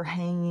 whatever you're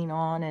hanging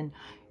on and,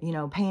 you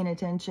know, paying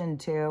attention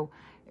to,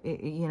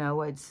 you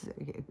know,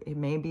 it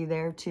may be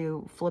there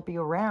to flip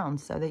you around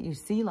so that you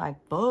see like,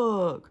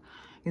 fuck,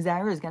 because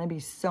there is going to be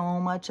so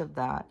much of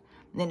that.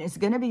 And it's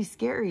going to be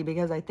scary,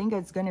 because I think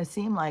it's going to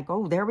seem like,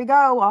 oh, there we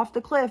go, off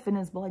the cliff. And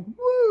it's like,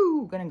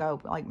 woo, going to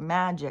go like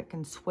magic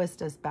and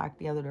twist us back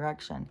the other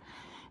direction.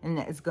 And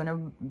that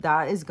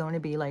is going to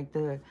be like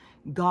the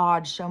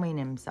God showing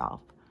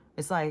himself.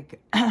 It's like,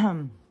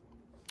 and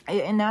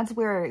that's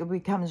where it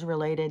becomes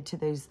related to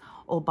those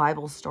old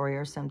Bible story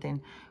or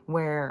something,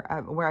 where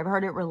I've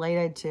heard it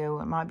related to,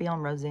 it might be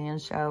on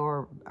Roseanne's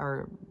show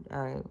or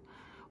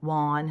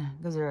Juan,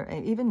 because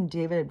even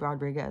David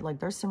Rodriguez, like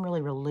there's some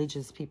really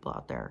religious people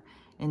out there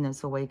in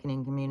this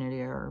awakening community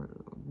or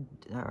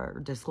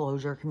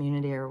disclosure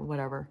community or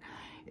whatever.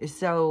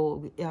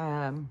 So,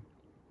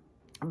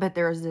 but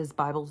there's this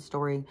Bible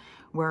story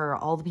where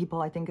all the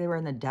people, I think they were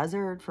in the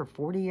desert for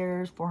 40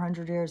 years,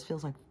 400 years,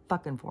 feels like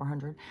fucking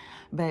 400.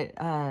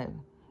 But,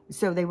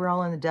 so they were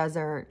all in the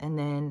desert, and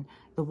then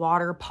the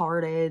water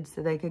parted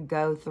so they could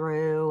go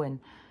through, and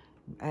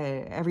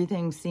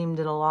everything seemed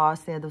at a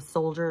loss. They had the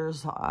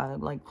soldiers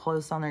like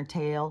close on their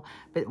tail.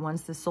 But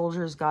once the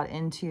soldiers got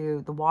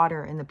into the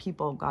water and the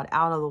people got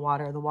out of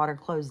the water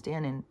closed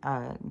in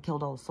and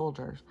killed all the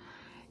soldiers.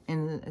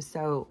 And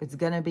so it's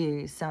going to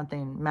be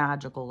something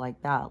magical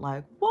like that,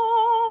 like,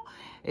 whoa!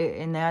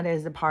 And that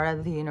is a part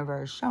of the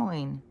universe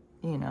showing,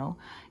 you know,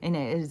 and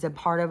it is a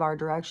part of our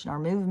direction, our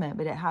movement,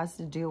 but it has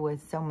to do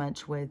with so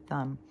much with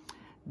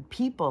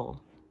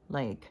people.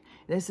 Like,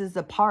 this is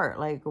the part,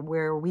 like,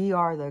 where we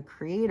are the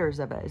creators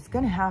of it. It's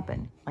going to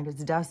happen. Like,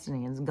 it's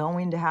destiny. It's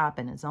going to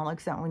happen. It's not like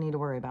something we need to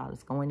worry about.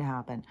 It's going to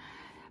happen.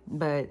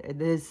 But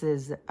this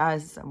is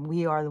us.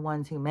 We are the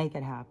ones who make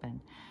it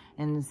happen.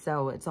 And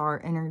so it's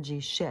our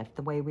energy shift,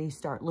 the way we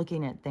start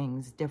looking at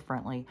things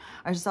differently.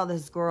 I just saw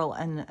this girl,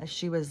 and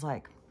she was,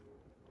 like,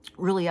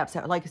 really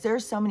upset. Like,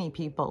 there's so many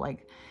people,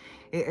 like,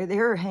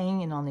 they're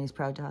hanging on these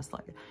protests.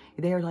 Like,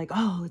 they're like,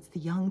 oh, it's the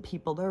young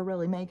people. They're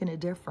really making a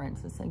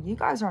difference. It's like, you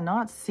guys are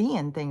not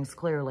seeing things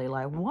clearly.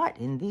 Like, what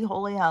in the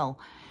holy hell?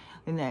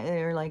 And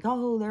they're like,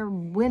 oh, they're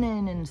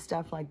winning and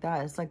stuff like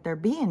that. It's like they're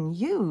being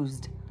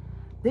used.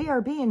 They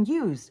are being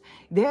used.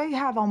 They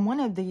have on one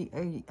of the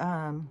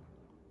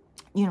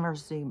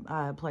university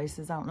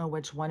places, I don't know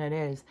which one it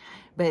is,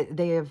 but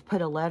they have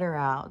put a letter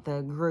out,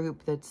 the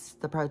group that's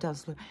the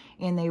protest,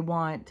 and they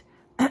want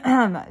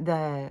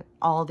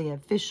all the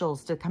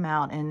officials to come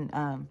out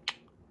and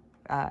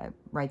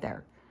right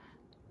there.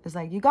 It's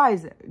like, you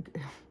guys,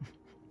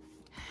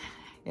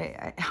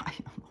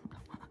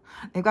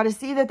 They've got to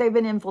see that they've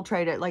been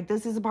infiltrated. Like,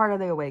 this is a part of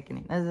the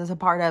awakening. This is a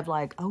part of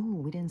like, oh,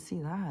 we didn't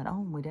see that.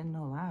 Oh, we didn't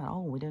know that.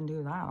 Oh, we didn't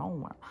do that. Oh,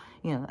 well.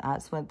 You know,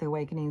 that's what the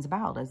awakening is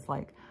about. It's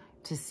like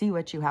to see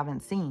what you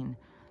haven't seen.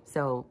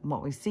 So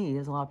what we see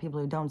is a lot of people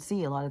who don't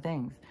see a lot of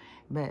things.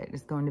 But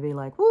it's going to be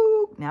like,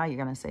 woo, now you're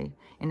going to see.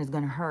 And it's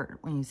going to hurt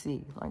when you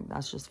see. Like,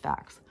 that's just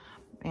facts.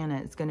 And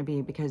it's going to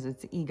be because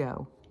it's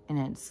ego. And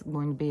it's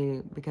going to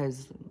be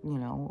because, you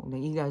know, the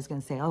ego is going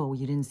to say, oh,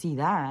 you didn't see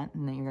that.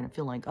 And then you're going to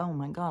feel like, oh,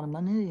 my God, I'm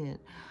an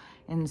idiot.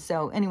 And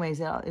so,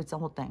 anyways, it's a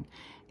whole thing.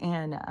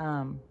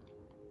 And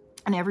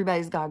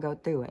everybody's got to go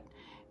through it.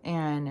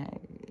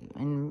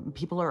 And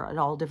people are at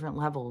all different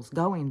levels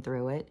going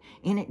through it.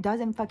 And it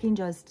doesn't fucking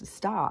just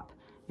stop.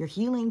 Your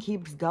healing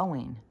keeps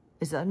going.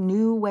 It's a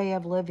new way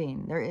of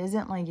living. There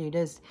isn't like you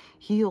just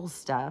heal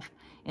stuff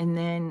and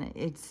then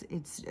it's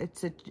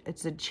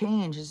a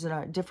change. It's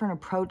a different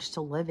approach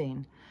to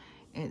living.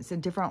 It's a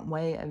different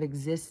way of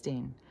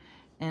existing.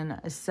 And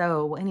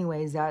so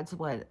anyways, that's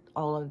what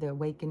all of the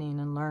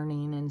awakening and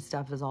learning and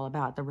stuff is all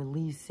about. The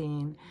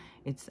releasing.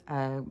 It's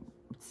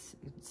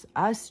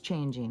us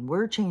changing.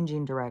 We're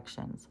changing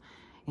directions.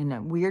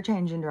 And we are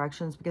changing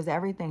directions because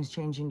everything's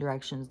changing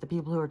directions. The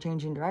people who are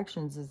changing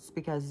directions, it's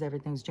because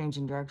everything's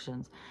changing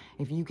directions.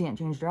 If you can't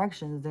change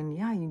directions, then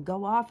yeah, you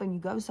go off and you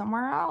go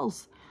somewhere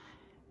else.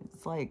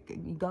 It's like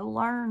you go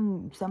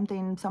learn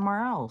something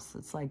somewhere else.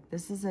 It's like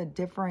this is a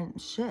different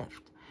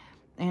shift.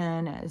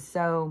 And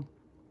so,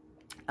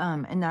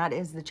 and that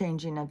is the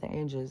changing of the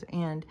ages.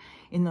 And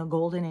in the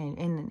golden age,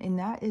 and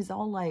that is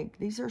all like,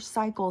 these are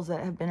cycles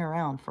that have been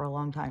around for a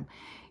long time.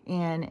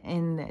 And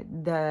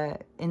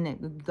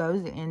it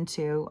goes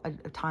into a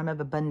time of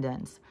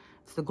abundance.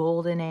 It's the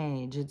golden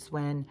age. It's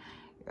when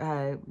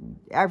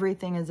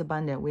everything is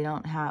abundant. We're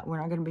not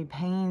going to be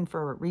paying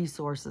for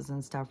resources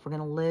and stuff. We're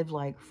going to live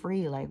like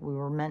free, like we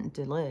were meant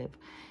to live,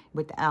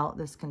 without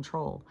this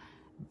control.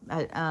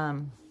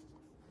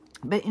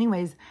 But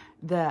anyways,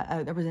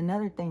 there was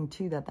another thing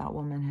too that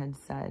woman had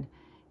said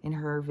in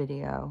her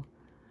video.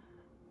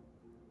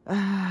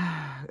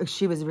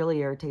 She was really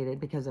irritated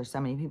because there's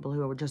so many people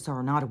who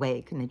are not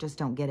awake and they just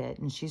don't get it.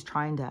 And she's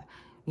trying to,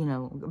 you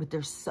know, but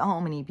there's so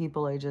many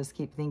people who just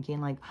keep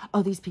thinking like,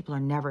 oh, these people are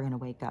never going to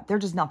wake up. They're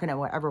just not going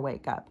to ever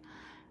wake up.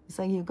 It's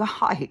like, you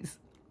guys,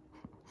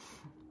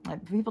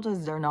 like, people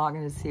just are not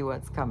going to see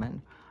what's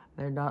coming.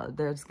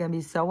 It's going to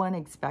be so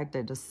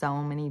unexpected to so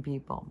many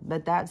people.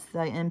 But that's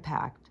the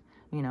impact.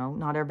 You know,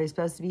 not everybody's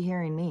supposed to be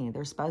hearing me.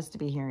 They're supposed to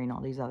be hearing all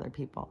these other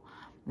people.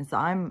 And so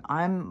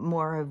I'm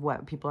more of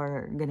what people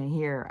are going to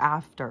hear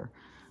after,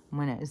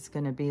 when it's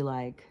going to be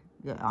like,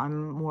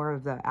 I'm more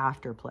of the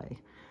afterplay,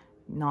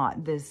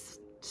 not this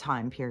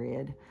time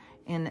period.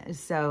 And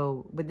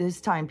so, but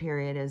this time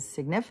period is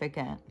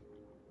significant.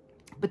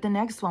 But the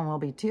next one will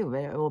be too,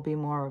 but it will be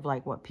more of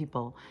like what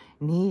people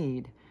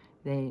need.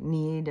 They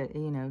need,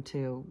 you know,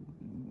 to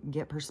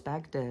get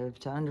perspective,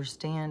 to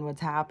understand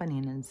what's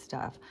happening and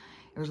stuff.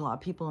 There's a lot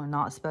of people who are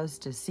not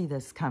supposed to see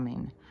this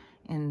coming.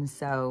 And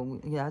so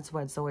yeah, that's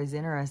what's always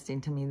interesting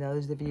to me,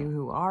 those of you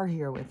who are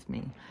here with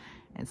me.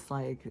 It's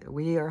like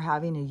we are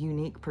having a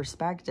unique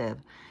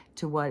perspective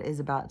to what is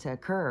about to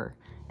occur.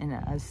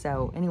 And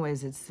so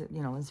anyways, it's,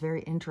 you know, it's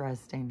very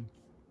interesting.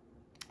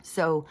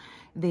 So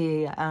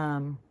there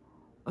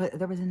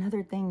was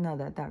another thing though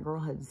that girl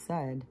had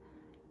said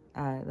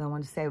that I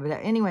wanted to say. But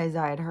anyways,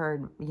 I had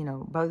heard, you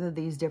know, both of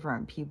these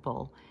different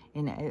people,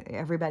 and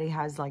everybody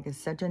has like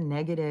such a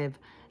negative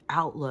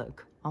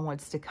outlook on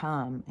what's to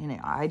come. And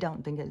I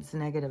don't think it's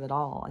negative at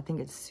all. I think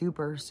it's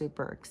super,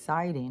 super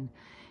exciting.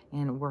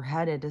 And we're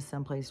headed to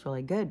someplace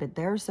really good. But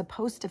they're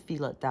supposed to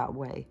feel it that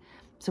way.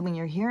 So when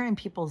you're hearing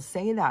people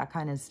say that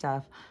kind of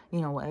stuff,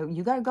 you know,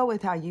 you got to go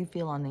with how you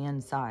feel on the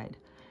inside.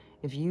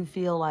 If you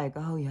feel like,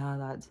 oh yeah,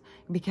 that's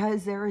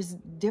because there's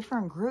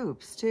different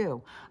groups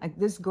too. Like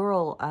this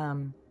girl,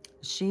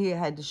 she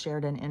had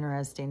shared an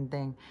interesting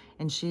thing,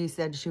 and she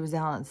said she was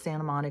out in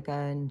Santa Monica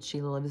and she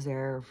lives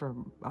there for,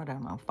 I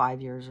don't know,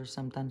 5 years or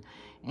something.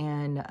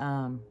 And,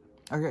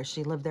 or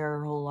she lived there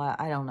her whole life.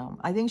 I don't know.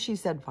 I think she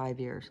said 5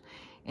 years.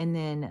 And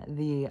then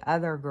the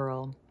other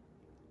girl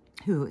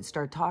who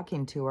started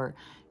talking to her,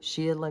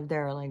 she had lived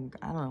there like,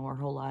 I don't know, her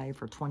whole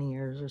life, or 20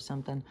 years or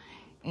something.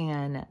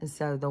 And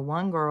so the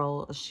one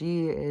girl,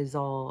 she is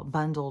all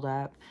bundled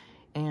up,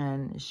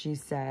 and she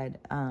said,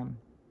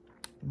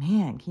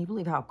 man, can you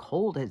believe how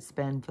cold it's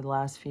been for the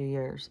last few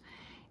years?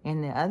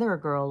 And the other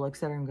girl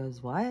looks at her and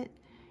goes, what?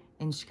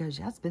 And she goes,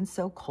 yeah, it's been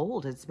so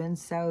cold. It's been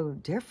so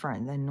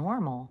different than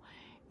normal.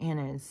 And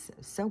it's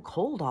so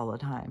cold all the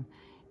time.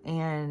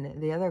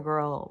 And the other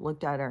girl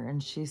looked at her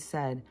and she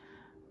said,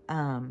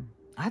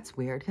 that's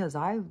weird, because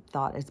I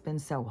thought it's been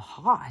so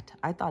hot.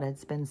 I thought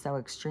it's been so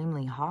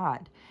extremely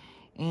hot.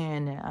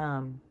 And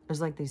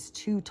there's like these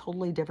two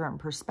totally different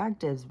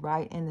perspectives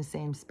right in the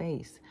same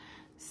space.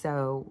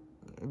 So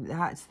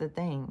that's the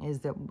thing, is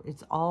that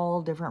it's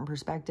all different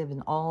perspective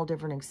and all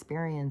different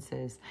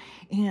experiences.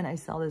 And I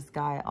saw this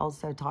guy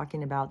also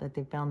talking about that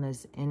they found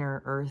this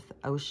inner earth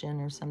ocean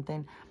or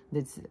something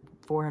that's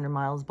 400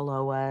 miles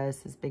below us,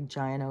 this big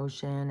giant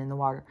ocean in the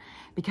water,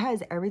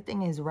 because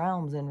everything is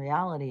realms and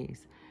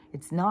realities.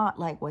 It's not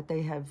like what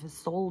they have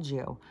sold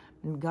you.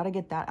 You've got to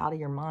get that out of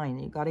your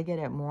mind. You've got to get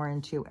it more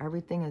into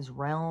everything is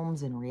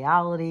realms and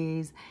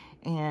realities,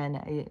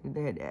 and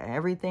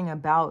everything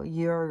about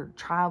your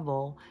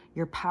travel,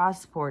 your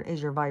passport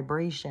is your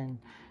vibration.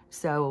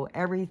 So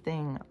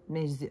everything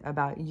is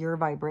about your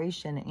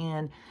vibration,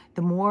 and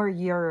the more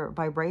your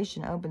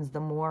vibration opens, the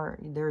more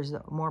there's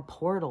more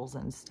portals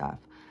and stuff.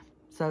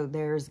 So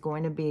there's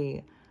going to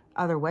be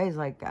other ways,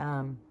 like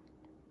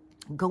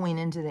going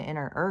into the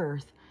inner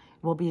earth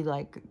will be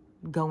like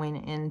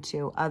going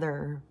into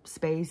other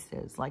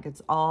spaces. Like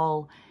it's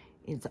all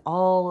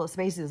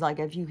spaces. Like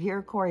if you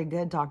hear Corey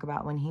Good talk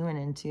about when he went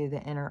into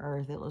the inner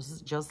earth, it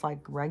was just like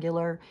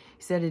regular.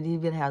 He said it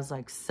even has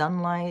like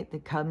sunlight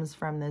that comes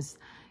from this.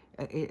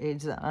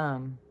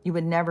 You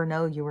would never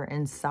know you were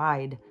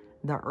inside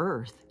the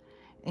earth,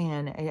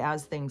 and it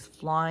has things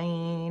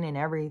flying and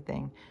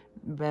everything.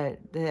 But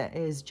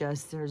there's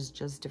just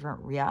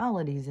different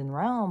realities and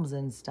realms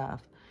and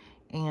stuff.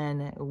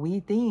 And we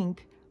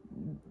think,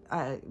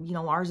 you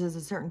know, ours is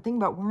a certain thing,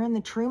 but we're in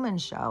the Truman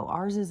Show.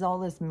 Ours is all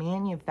this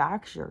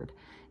manufactured.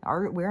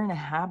 We're in a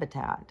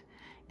habitat.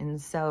 And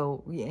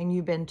so, and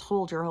you've been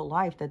told your whole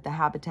life that the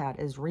habitat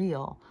is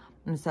real.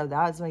 And so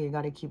that's why you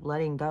got to keep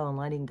letting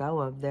go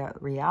of the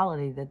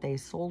reality that they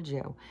sold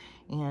you.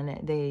 And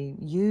they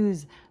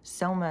use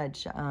so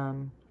much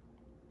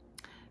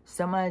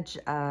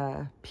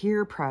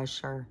peer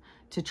pressure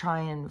to try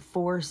and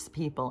force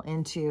people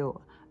into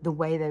the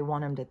way they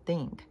want them to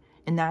think.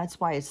 And that's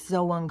why it's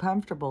so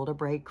uncomfortable to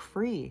break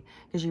free,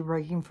 because you're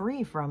breaking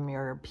free from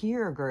your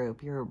peer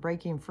group. You're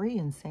breaking free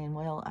and saying,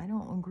 well, I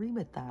don't agree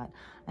with that.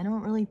 I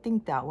don't really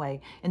think that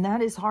way. And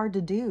that is hard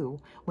to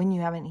do when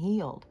you haven't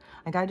healed.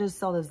 Like I just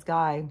saw this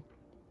guy,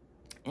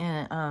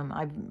 and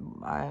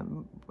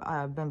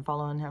I've been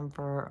following him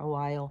for a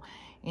while,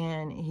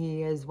 and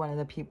he is one of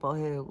the people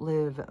who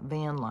live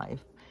van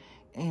life.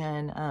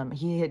 And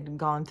he had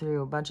gone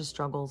through a bunch of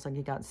struggles. Like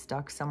he got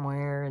stuck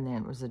somewhere, and then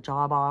it was a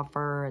job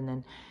offer, and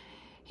then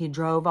he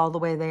drove all the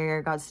way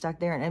there, got stuck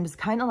there. And it was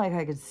kind of like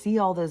I could see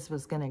all this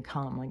was going to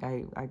come. Like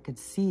I could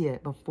see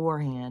it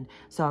beforehand.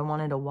 So I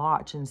wanted to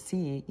watch and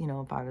see, you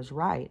know, if I was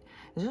right.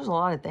 There's just a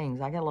lot of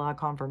things. I get a lot of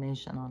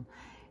confirmation on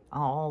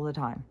all the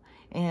time.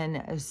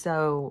 And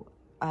so,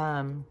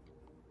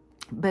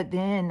 but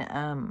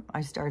then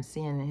I started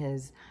seeing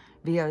his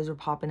videos were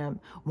popping up.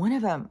 One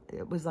of them,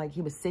 it was like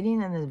he was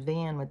sitting in his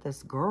van with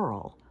this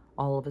girl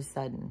all of a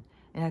sudden.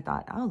 And I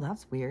thought, oh,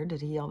 that's weird.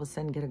 Did he all of a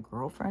sudden get a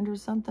girlfriend or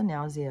something?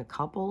 Now is he a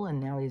couple and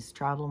now he's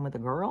traveling with a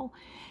girl?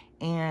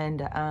 And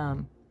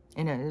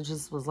it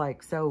just was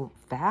like so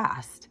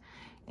fast.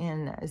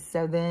 And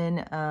so then,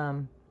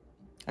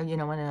 you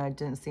know, when I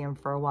didn't see him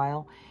for a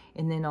while,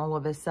 and then all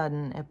of a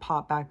sudden it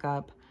popped back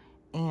up,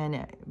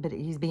 but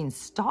he's being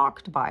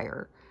stalked by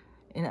her.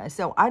 And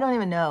so I don't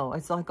even know.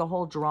 It's like a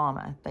whole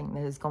drama thing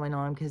that is going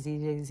on, because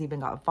he's even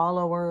got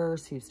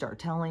followers who start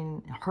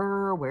telling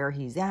her where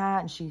he's at,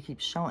 and she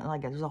keeps showing,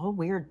 like, there's a whole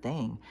weird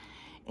thing.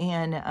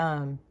 And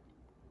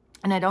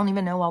I don't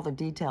even know all the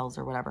details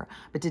or whatever.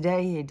 But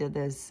today he did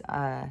this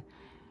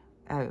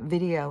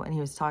video, and he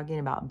was talking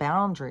about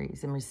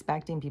boundaries and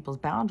respecting people's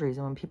boundaries.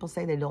 And when people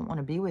say they don't want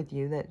to be with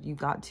you, that you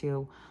got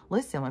to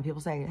listen. When people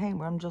say, hey,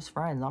 I'm just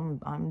friends,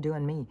 I'm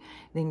doing me,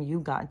 then you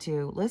got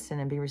to listen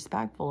and be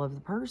respectful of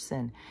the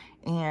person.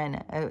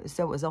 And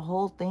so it was a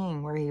whole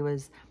thing where he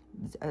was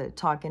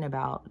talking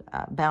about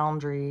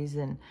boundaries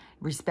and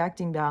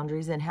respecting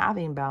boundaries and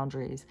having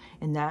boundaries.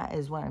 And that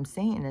is what I'm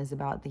saying is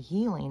about the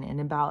healing and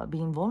about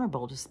being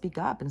vulnerable to speak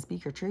up and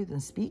speak your truth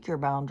and speak your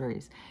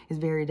boundaries is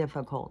very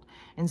difficult.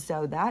 And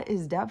so that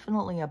is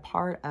definitely a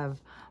part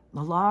of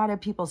a lot of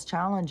people's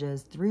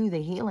challenges through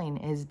the healing,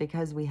 is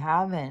because we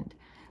haven't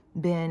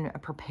been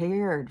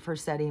prepared for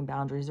setting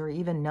boundaries, or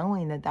even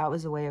knowing that that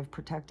was a way of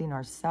protecting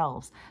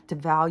ourselves, to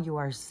value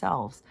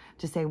ourselves,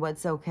 to say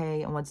what's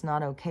okay and what's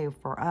not okay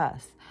for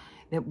us.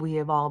 That we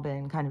have all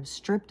been kind of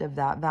stripped of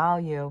that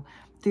value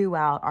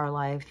throughout our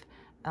life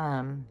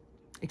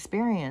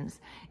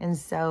experience. And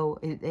so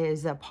it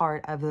is a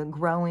part of the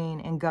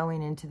growing and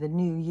going into the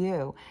new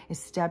you, is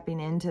stepping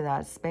into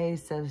that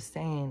space of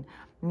saying,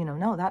 you know,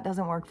 no, that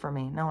doesn't work for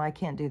me. No, I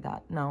can't do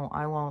that. No,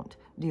 I won't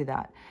do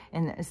that.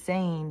 And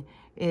saying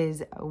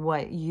is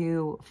what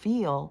you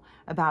feel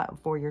about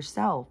for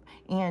yourself.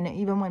 And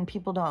even when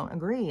people don't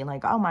agree,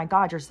 like, oh my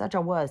God, you're such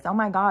a wuss. Oh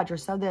my God, you're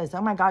so this.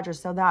 Oh my God, you're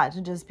so that.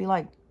 To just be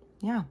like,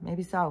 yeah,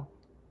 maybe so.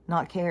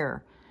 Not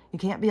care. You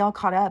can't be all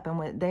caught up in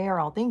what they are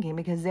all thinking,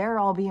 because they're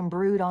all being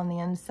brewed on the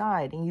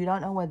inside, and you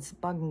don't know what's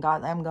fucking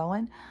got them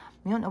going.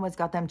 You don't know what's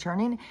got them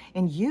churning.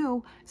 And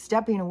you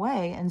stepping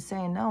away and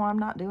saying, no, I'm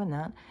not doing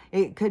that.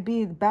 It could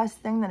be the best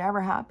thing that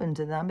ever happened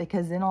to them,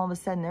 because then all of a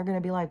sudden they're going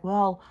to be like,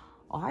 well,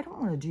 oh, I don't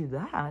want to do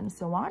that. And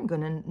so I'm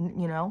going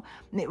to, you know,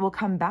 it will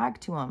come back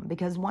to them,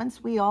 because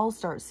once we all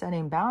start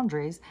setting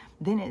boundaries,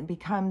 then it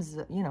becomes,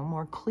 you know,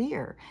 more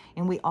clear,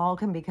 and we all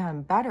can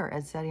become better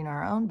at setting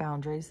our own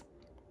boundaries.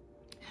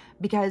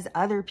 Because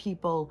other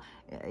people,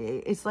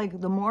 it's like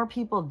the more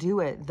people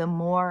do it, the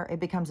more it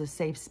becomes a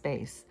safe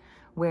space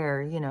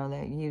where, you know,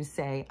 that you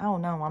say, oh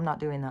no, I'm not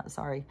doing that,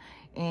 sorry.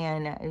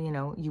 And, you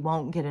know, you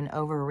won't get an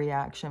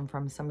overreaction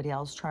from somebody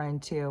else trying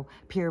to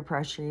peer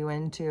pressure you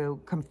into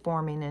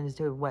conforming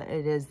into what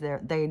it is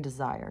they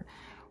desire,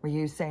 where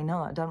you say,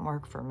 no, that doesn't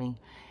work for me.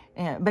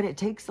 But it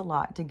takes a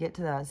lot to get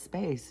to that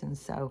space. And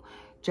so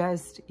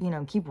just, you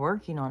know, keep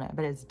working on it.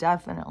 But it's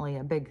definitely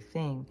a big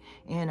thing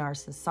in our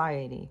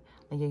society.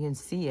 Like, you can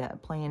see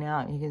it playing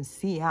out. You can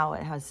see how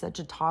it has such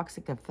a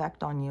toxic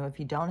effect on you if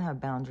you don't have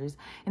boundaries.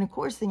 And of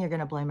course, then you're going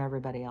to blame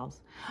everybody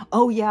else.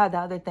 Oh yeah, the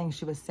other thing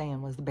she was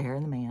saying was the bear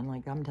and the man.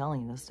 Like, I'm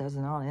telling you, this does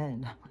not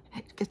end.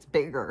 It gets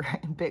bigger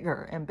and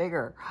bigger and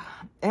bigger.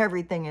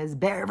 Everything is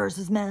bear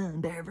versus man,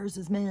 bear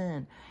versus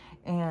man.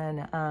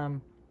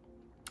 And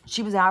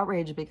she was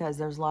outraged because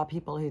there's a lot of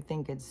people who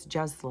think it's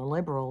just the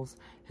liberals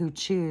who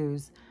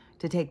choose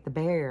to take the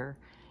bear.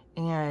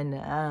 And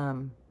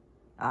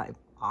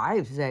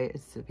I say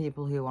it's the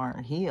people who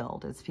aren't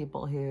healed. It's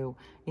people who,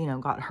 you know,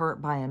 got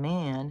hurt by a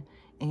man,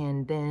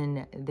 and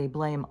then they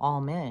blame all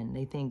men.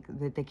 They think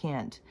that they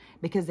can't,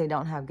 because they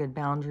don't have good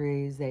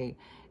boundaries. They,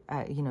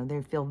 you know,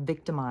 they feel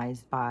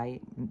victimized by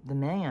the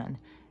man.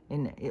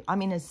 And I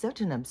mean, it's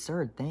such an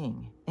absurd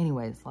thing.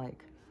 Anyways,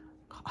 like,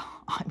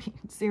 I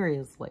mean,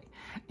 seriously,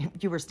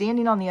 if you were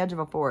standing on the edge of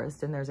a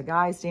forest and there's a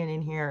guy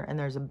standing here and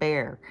there's a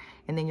bear,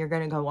 and then you're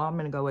going to go, well, I'm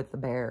going to go with the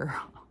bear.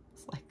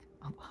 It's like,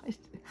 what?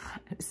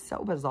 It's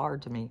so bizarre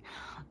to me.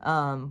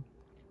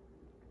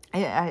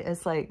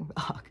 It's like,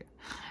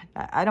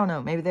 I don't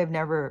know, maybe they've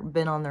never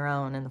been on their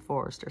own in the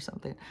forest or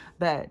something.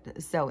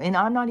 But so, and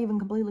I'm not even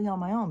completely on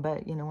my own,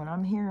 but you know, when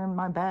I'm here in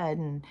my bed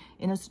and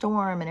in a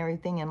storm and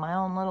everything in my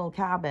own little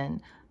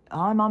cabin,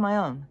 I'm on my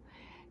own.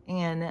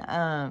 And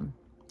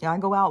yeah, I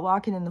go out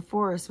walking in the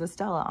forest with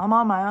Stella, I'm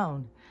on my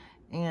own.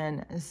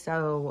 And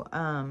so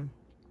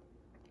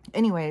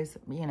anyways,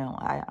 you know,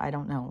 I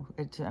don't know.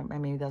 I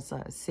mean, that's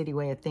a city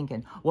way of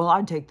thinking. Well,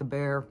 I'd take the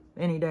bear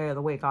any day of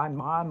the week. I've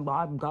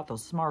got the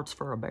smarts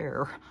for a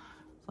bear.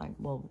 It's like,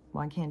 well,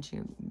 why can't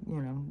you,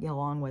 you know, get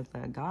along with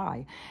a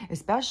guy?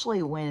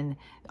 Especially when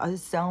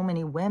so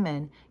many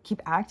women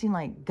keep acting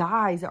like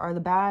guys are the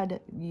bad.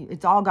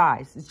 It's all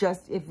guys. It's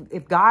just,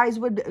 if guys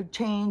would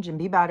change and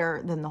be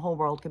better, then the whole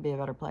world could be a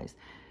better place.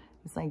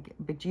 It's like,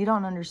 but you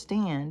don't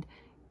understand.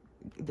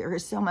 There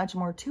is so much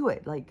more to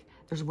it. Like,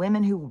 there's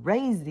women who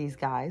raise these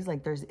guys,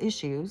 like there's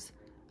issues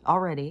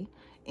already.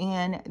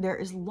 And there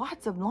is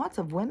lots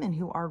of women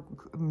who are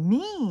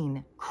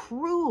mean,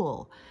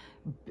 cruel,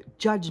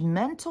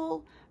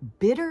 judgmental,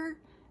 bitter,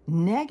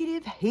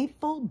 negative,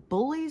 hateful,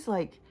 bullies.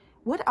 Like,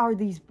 what are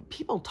these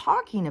people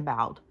talking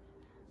about?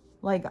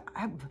 Like,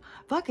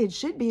 fuck, it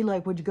should be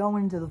like, would you go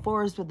into the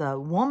forest with a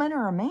woman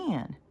or a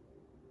man?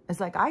 It's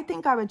like, I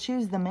think I would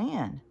choose the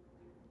man.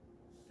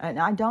 And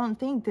I don't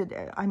think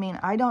that, I mean,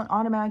 I don't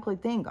automatically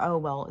think, oh,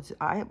 well, it's,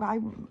 I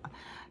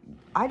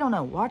don't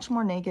know. Watch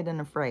more Naked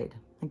and Afraid.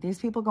 Like, these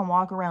people can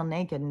walk around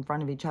naked in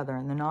front of each other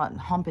and they're not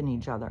humping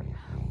each other.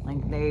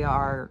 Like, they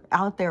are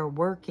out there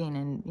working,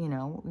 and, you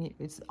know,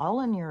 it's all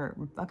in your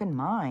fucking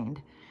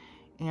mind.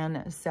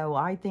 And so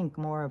I think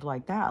more of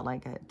like that,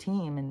 like a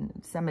team and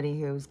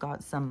somebody who's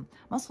got some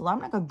muscle. I'm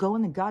not going to go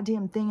in the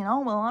goddamn thing and,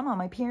 oh, well, I'm on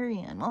my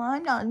period. Well,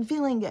 I'm not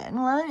feeling good.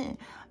 Well,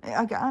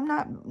 I'm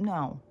not,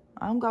 no.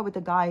 I'm going with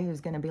the guy who's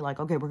going to be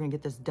like, okay, we're going to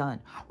get this done.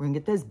 We're going to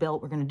get this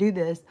built. We're going to do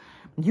this.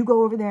 You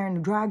go over there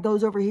and drag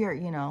those over here,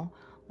 you know.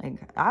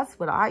 Like, that's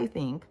what I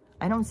think.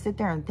 I don't sit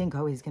there and think,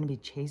 oh, he's going to be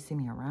chasing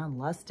me around,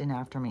 lusting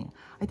after me.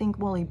 I think,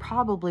 well, he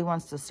probably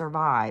wants to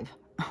survive.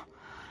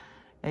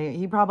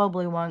 He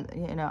probably wants,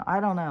 you know, I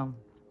don't know.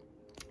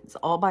 It's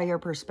all by your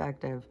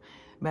perspective.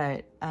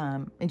 But,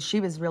 and she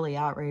was really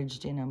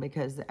outraged, you know,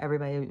 because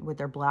everybody with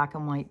their black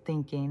and white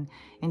thinking.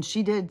 And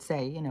she did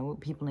say, you know,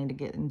 people need to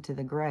get into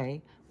the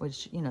gray,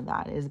 which, you know,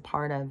 that is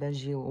part of,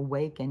 as you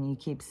awaken, you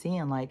keep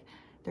seeing, like,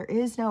 there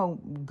is no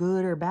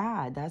good or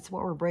bad. That's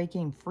what we're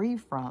breaking free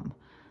from.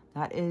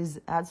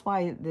 That's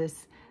why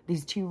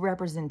these two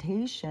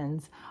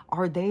representations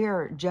are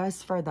there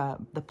just for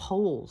the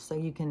polls, so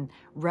you can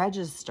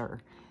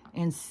register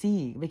and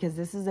see, because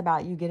this is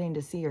about you getting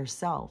to see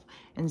yourself.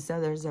 And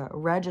so there's a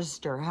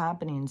register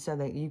happening so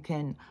that you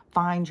can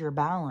find your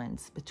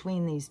balance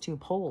between these two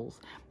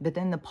poles. But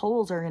then the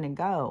poles are going to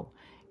go,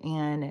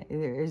 and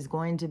there is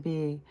going to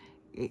be,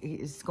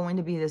 it's going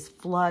to be this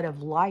flood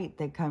of light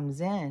that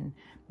comes in.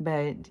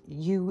 But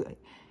you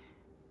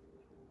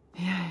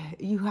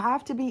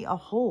have to be a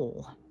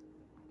whole.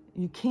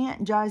 You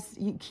can't just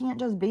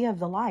be of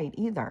the light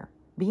either.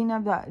 Being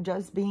of the,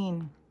 just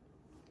being,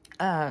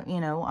 you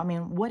know, I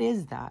mean, what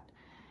is that?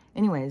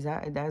 Anyways,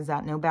 is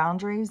that no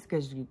boundaries?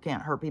 Because you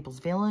can't hurt people's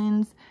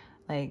feelings.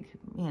 Like,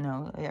 you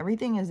know,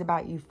 everything is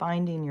about you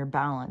finding your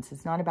balance.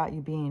 It's not about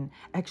you being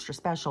extra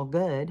special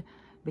good.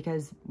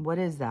 Because what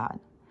is that?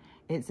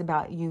 It's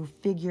about you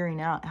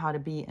figuring out how to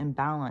be in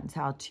balance,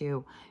 how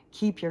to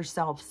keep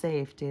yourself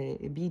safe, to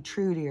be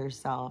true to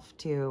yourself,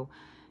 to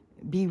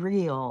be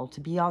real, to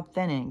be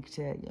authentic,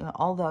 to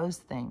all those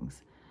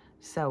things.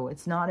 So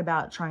it's not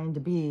about trying to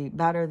be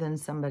better than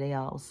somebody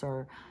else,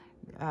 or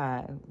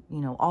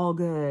all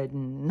good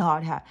and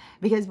not have,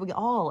 because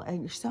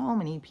so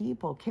many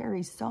people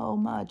carry so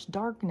much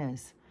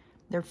darkness.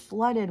 They're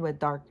flooded with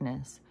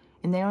darkness,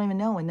 and they don't even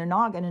know, and they're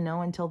not going to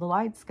know until the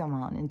lights come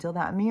on, until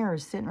that mirror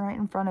is sitting right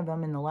in front of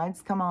them and the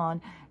lights come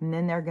on, and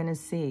then they're going to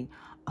see,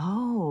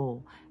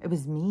 oh, it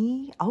was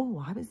me.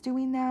 Oh, I was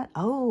doing that.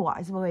 Oh,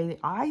 the way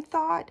I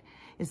thought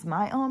is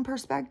my own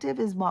perspective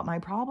is what my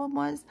problem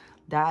was.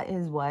 That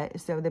is what,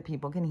 so that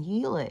people can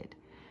heal it.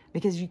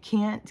 Because you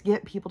can't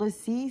get people to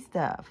see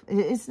stuff.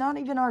 It's not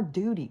even our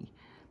duty.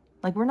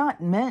 Like, we're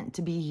not meant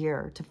to be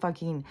here to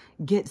fucking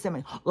get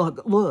somebody,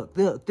 look,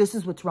 this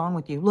is what's wrong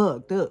with you.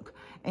 Look.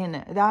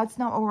 And that's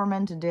not what we're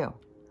meant to do.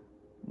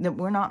 That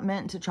we're not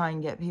meant to try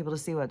and get people to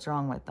see what's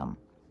wrong with them.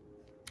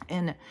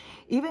 And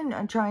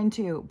even trying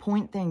to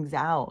point things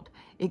out,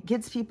 it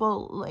gets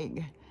people,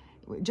 like,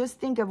 just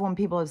think of when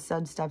people have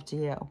said stuff to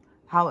you.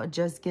 How it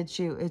just gets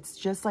you, it's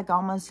just like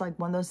almost like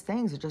one of those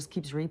things. It just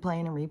keeps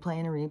replaying and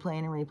replaying and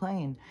replaying and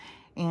replaying.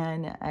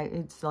 And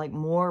it's like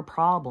more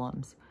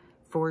problems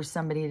for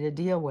somebody to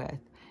deal with.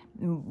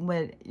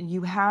 But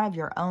you have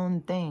your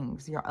own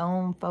things, your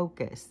own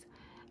focus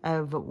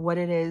of what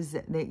it is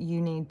that you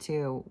need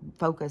to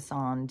focus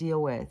on,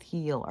 deal with,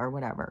 heal, or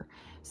whatever.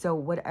 So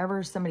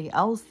whatever somebody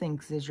else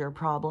thinks is your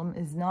problem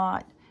is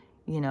not,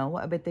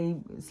 but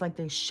it's like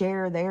they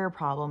share their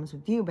problems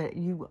with you, but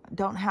you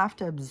don't have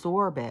to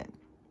absorb it.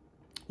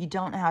 You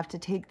don't have to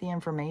take the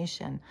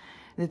information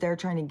that they're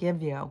trying to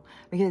give you,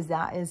 because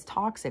that is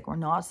toxic. We're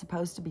not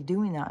supposed to be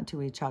doing that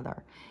to each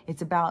other.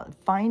 It's about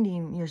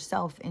finding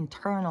yourself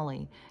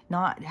internally,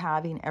 not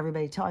having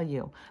everybody tell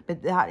you.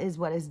 But that is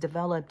what is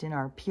developed in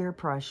our peer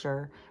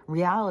pressure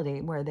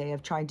reality, where they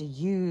have tried to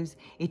use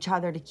each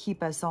other to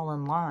keep us all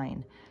in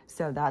line.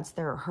 So that's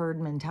their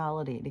herd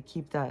mentality, to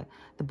keep the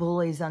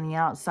bullies on the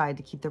outside,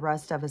 to keep the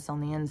rest of us on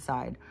the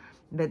inside.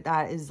 But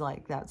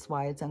that's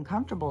why it's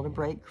uncomfortable to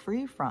break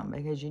free from,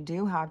 because you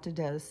do have to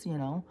just,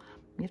 you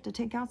have to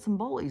take out some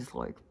bullies,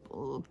 like,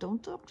 oh,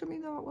 don't talk to me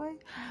that way.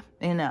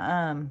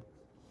 And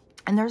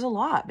there's a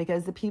lot,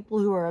 because the people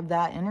who are of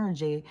that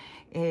energy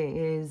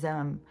it's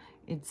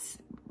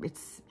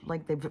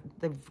like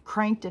they've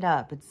cranked it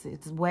up.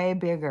 It's way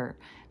bigger.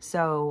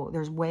 So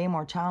there's way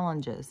more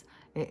challenges.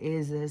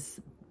 It's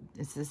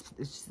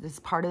this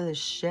part of this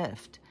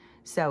shift.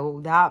 So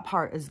that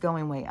part is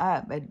going way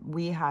up, but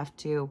we have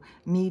to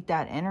meet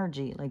that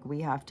energy. Like, we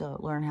have to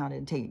learn how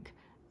to take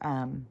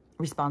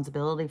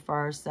responsibility for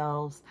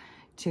ourselves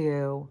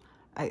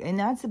and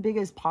that's the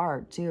biggest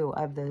part too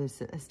of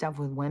this stuff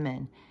with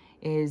women,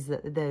 is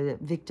the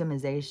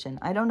victimization.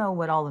 I don't know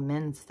what all the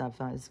men's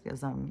stuff is,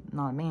 because I'm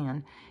not a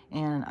man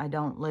and I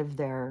don't live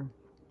their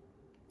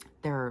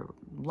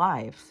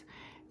lives,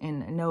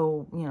 and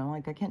know,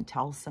 like, I can't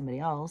tell somebody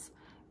else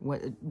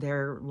what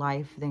their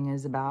life thing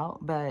is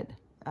about. But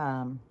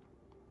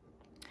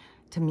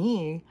to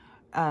me,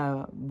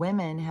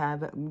 women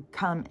have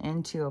come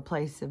into a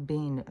place of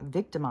being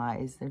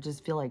victimized. They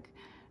just feel like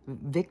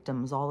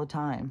victims all the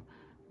time.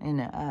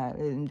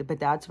 But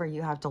that's where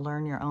you have to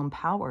learn your own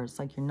powers.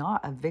 Like, you're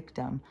not a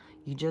victim.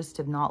 You just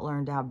have not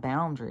learned to have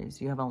boundaries.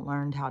 You haven't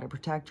learned how to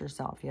protect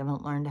yourself. You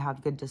haven't learned to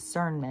have good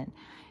discernment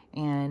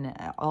and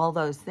all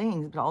those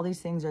things. But all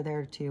these things are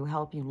there to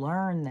help you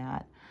learn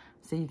that.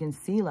 So you can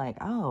see, like,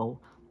 oh,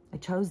 I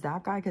chose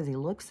that guy because he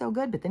looks so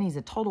good, but then he's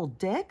a total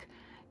dick.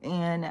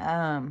 And,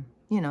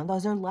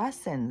 those are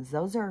lessons.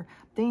 Those are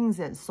things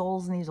that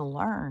souls need to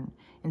learn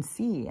and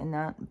see. And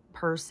that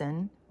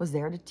person was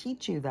there to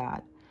teach you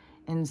that.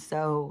 And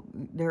so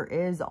there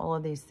is all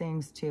of these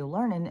things to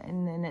learn.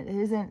 And it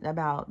isn't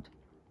about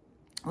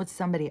what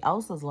somebody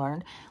else has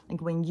learned.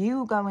 Like, when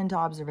you go into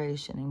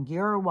observation and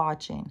you're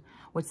watching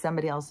what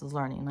somebody else is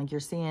learning, like, you're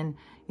seeing,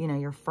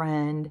 your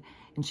friend,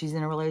 and she's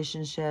in a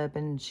relationship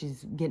and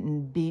she's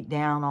getting beat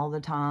down all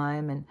the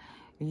time. And,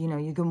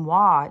 you can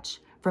watch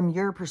from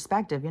your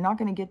perspective. You're not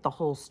going to get the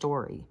whole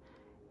story,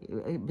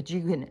 but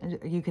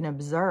you can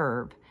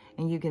observe,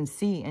 and you can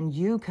see, and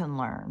you can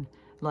learn,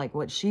 like,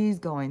 what she's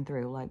going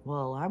through. Like,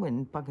 well, I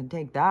wouldn't fucking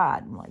take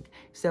that. And like,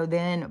 so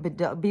then,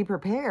 but be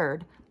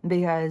prepared,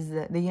 because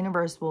the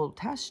universe will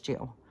test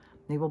you.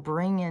 They will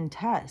bring in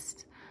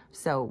tests.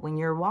 So when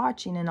you're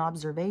watching an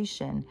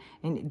observation,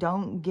 and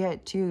don't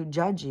get too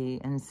judgy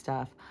and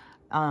stuff,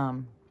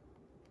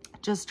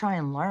 just try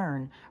and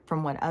learn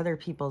from what other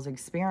people's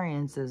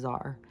experiences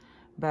are.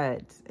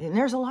 And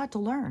there's a lot to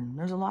learn.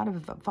 There's a lot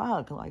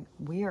of, like,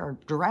 we are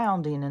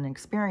drowning in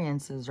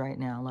experiences right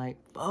now. Like,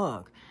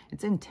 fuck,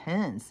 it's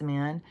intense,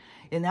 man.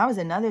 And that was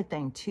another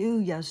thing too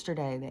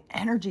yesterday. The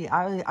energy,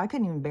 I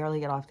couldn't even barely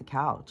get off the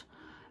couch.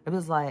 It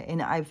was like,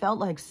 and I felt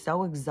like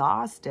so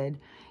exhausted.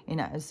 You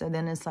know, so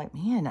then it's like,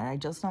 man, I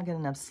just not get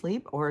enough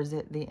sleep, or is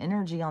it the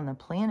energy on the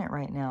planet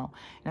right now?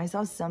 And I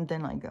saw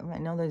something like, I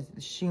know there's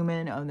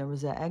Schumann, oh, there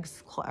was a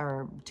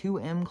or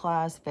 2M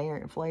class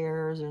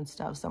flares and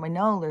stuff. So I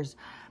know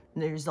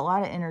there's a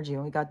lot of energy,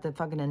 and we got the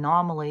fucking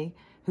anomaly.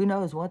 Who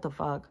knows what the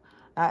fuck?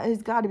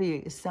 It's got to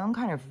be some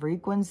kind of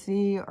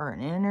frequency or an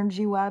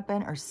energy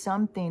weapon or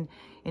something,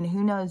 and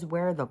who knows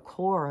where the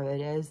core of it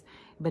is.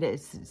 But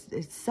it's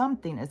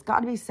something. It's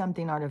got to be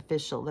something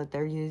artificial that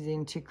they're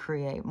using to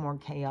create more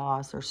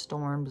chaos or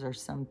storms or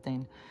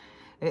something.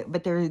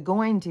 But they're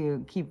going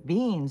to keep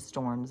being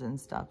storms and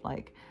stuff.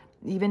 Like,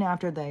 even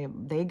after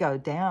they go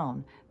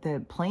down,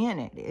 the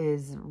planet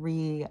is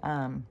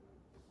redesigning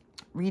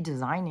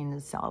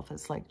itself.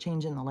 It's like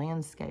changing the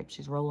landscape.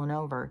 She's rolling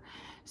over.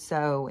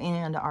 So,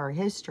 and our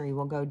history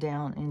will go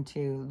down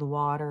into the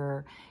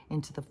water,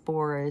 into the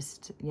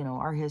forest. You know,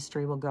 our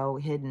history will go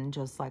hidden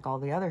just like all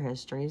the other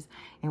histories,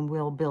 and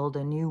we'll build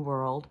a new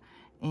world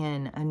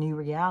in a new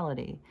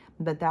reality.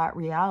 But that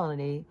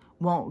reality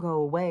won't go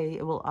away.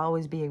 It will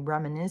always be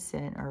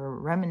reminiscent or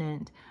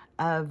remnant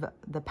of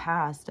the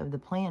past of the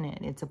planet.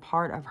 It's a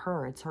part of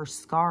her. It's her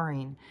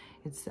scarring.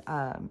 It's,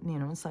 you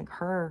know, it's like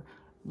her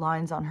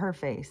lines on her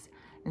face.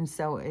 And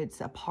so it's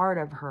a part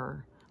of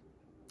her.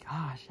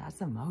 Gosh,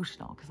 that's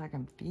emotional because I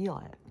can feel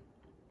it.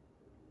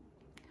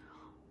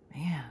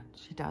 Man,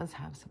 she does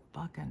have some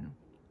fucking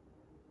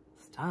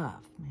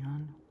stuff,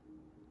 man.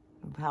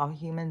 Of how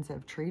humans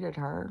have treated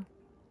her.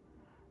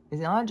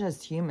 It's not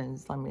just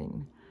humans. I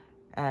mean,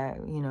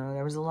 you know,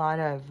 there was a lot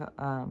of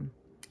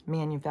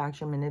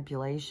manufactured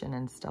manipulation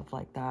and stuff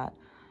like that.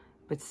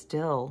 But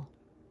still,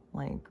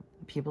 like,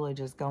 people are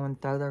just go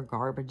and throw their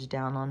garbage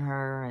down on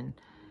her and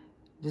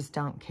just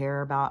don't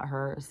care about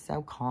her. It's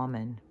so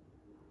common.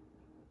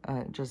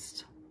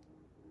 Just,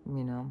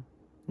 you know,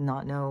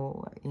 not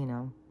know, you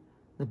know,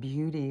 the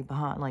beauty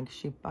behind, like,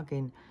 she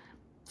fucking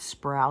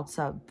sprouts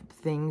up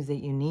things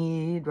that you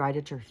need right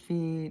at your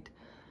feet.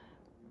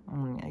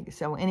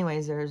 So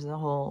anyways, there's the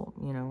whole,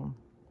 you know,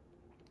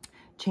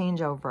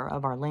 changeover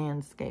of our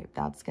landscape.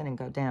 That's going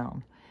to go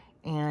down.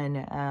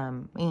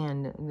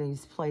 And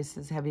these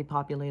places, heavy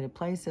populated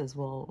places,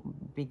 will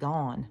be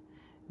gone.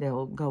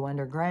 They'll go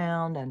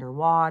underground,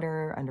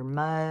 underwater, under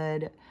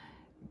mud,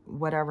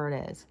 whatever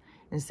it is.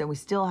 And so we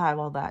still have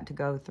all that to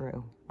go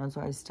through. That's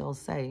why I still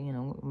say, you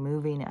know,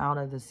 moving out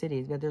of the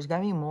cities. But there's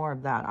going to be more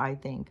of that, I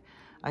think.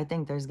 I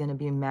think there's going to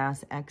be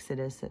mass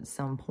exodus at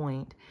some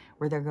point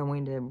where they're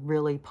going to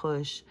really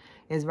push.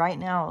 Is right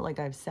now, like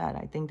I've said,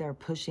 I think they're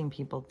pushing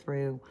people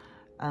through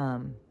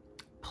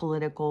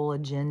political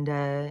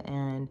agenda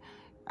and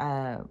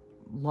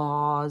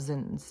laws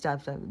and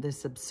stuff,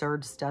 this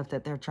absurd stuff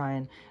that they're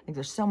trying. Like,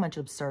 there's so much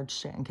absurd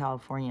shit in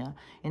California,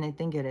 and I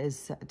think it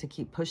is to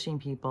keep pushing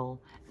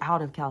people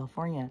out of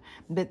California.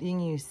 But then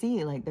you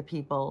see, like, the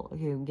people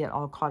who get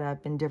all caught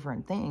up in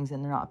different things,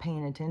 and they're not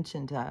paying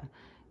attention to,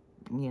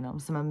 you know,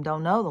 some of them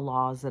don't know the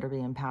laws that are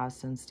being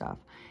passed and stuff.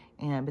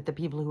 But the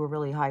people who are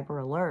really hyper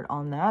alert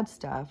on that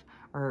stuff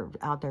are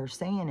out there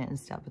saying it and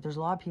stuff. But there's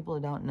a lot of people who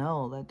don't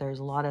know that there's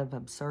a lot of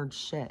absurd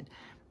shit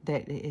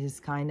that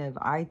is kind of,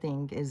 I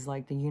think, is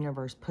like the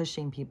universe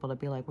pushing people to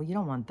be like, well, you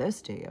don't want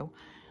this, do you?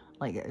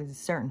 Like,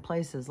 certain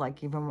places,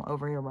 like even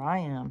over here where I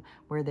am,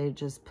 where they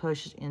just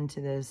push into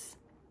this,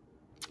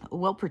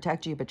 we'll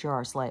protect you, but you're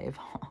our slave.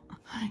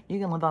 You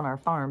can live on our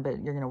farm,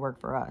 but you're going to work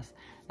for us.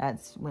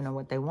 That's, you know,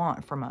 what they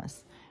want from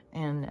us.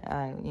 And,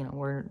 you know,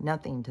 we're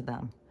nothing to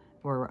them.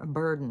 We're a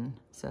burden,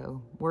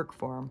 so work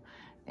for them.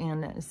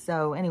 And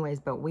so anyways,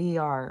 but we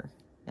are,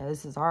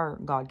 this is our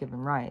God-given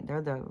right.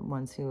 They're the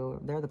ones who,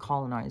 they're the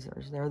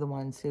colonizers. They're the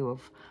ones who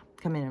have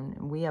come in,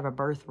 and we have a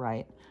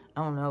birthright.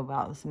 I don't know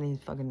about some of these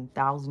fucking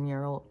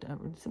 1,000-year-old,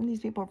 some of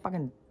these people are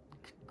fucking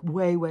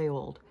way, way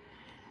old.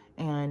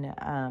 And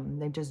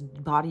they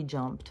just body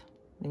jumped.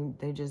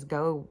 They just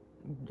go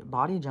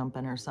body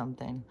jumping or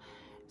something.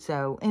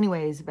 So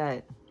anyways,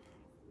 but,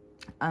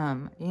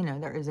 you know,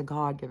 there is a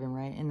God-given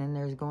right. And then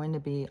there's going to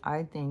be,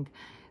 I think,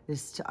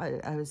 this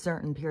a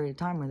certain period of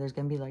time where there's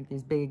going to be like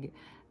these big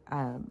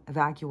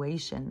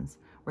evacuations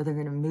where they're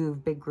going to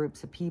move big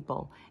groups of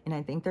people. And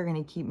I think they're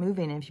going to keep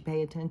moving. If you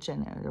pay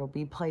attention, there'll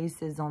be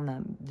places on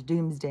the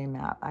doomsday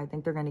map. I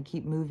think they're going to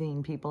keep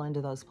moving people into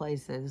those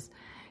places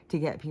to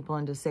get people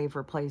into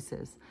safer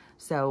places.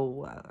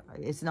 So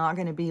it's not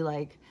going to be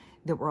like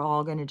that we're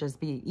all going to just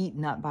be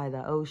eaten up by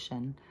the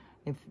ocean.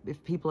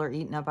 If people are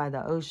eaten up by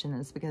the ocean,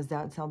 it's because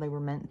that's how they were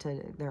meant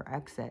to, their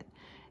exit.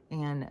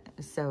 And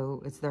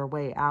so it's their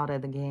way out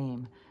of the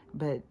game.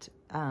 But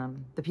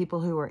the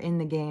people who are in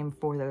the game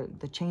for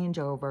the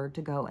changeover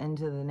to go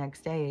into the next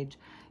stage,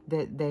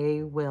 that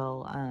they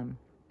will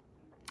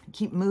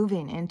keep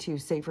moving into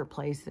safer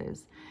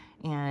places.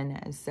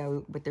 And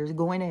so, but there's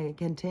going to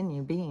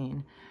continue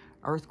being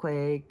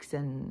earthquakes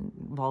and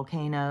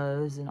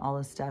volcanoes and all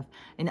this stuff.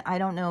 And I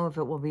don't know if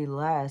it will be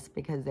less,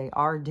 because they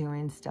are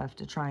doing stuff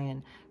to try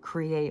and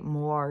create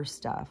more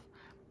stuff.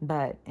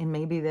 And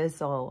maybe this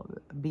will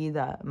be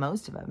the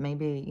most of it.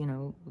 Maybe, you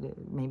know,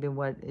 maybe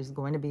what is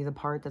going to be the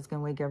part that's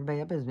going to wake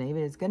everybody up is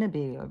maybe it's going to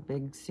be a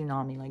big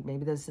tsunami. Like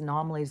maybe this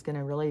anomaly is going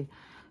to really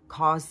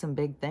cause some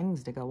big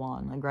things to go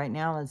on. Like right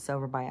now it's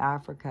over by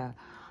Africa.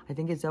 I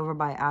think it's over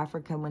by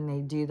Africa when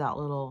they do that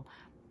little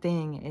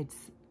thing.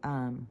 It's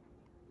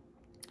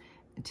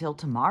until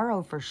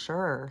tomorrow for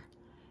sure.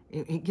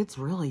 It gets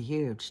really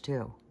huge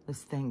too.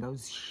 This thing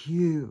goes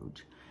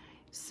huge.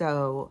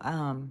 So,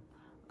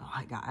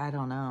 I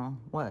don't know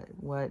what,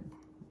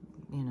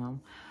 you know,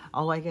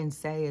 all I can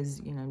say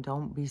is, you know,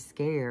 don't be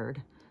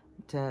scared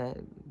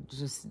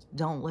just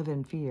don't live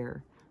in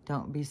fear.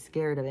 Don't be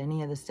scared of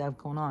any of the stuff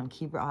going on.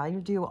 I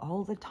do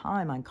all the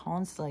time. I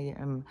constantly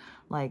am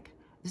like,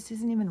 this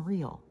isn't even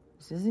real.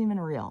 This isn't even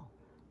real.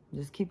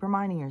 Just keep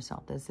reminding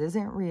yourself, this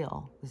isn't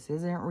real. This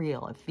isn't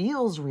real. It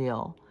feels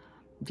real.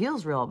 It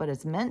feels real, but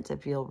it's meant to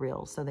feel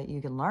real so that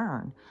you can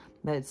learn.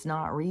 But it's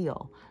not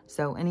real.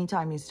 So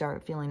anytime you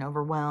start feeling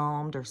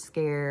overwhelmed or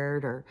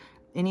scared or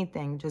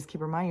anything, just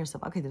keep reminding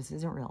yourself, okay, this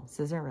isn't real.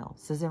 This isn't real.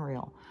 This isn't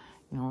real.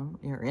 You know,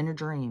 you're in a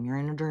dream. You're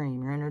in a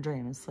dream. You're in a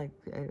dream. It's like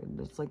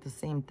the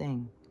same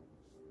thing.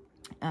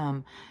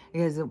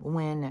 Because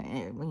when,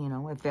 you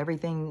know, if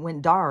everything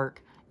went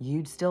dark,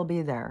 you'd still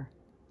be there.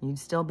 You'd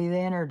still be the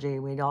energy.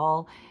 We'd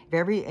all,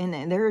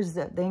 and there's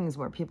things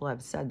where people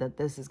have said that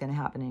this is going to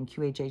happen in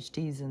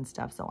QHHTs and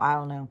stuff. So I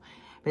don't know.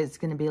 But it's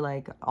going to be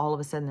like all of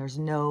a sudden there's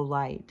no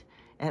light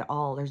at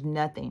all. There's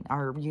nothing.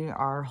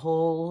 Our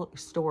whole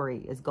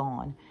story is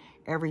gone.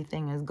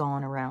 Everything is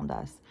gone around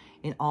us.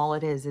 And all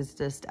it is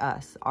just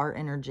us, our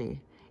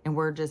energy. And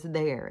we're just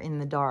there in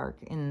the dark,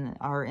 in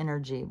our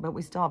energy. But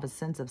we still have a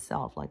sense of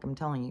self. Like I'm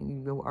telling you,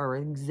 you are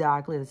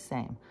exactly the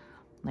same.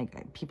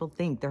 Like people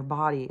think their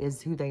body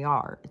is who they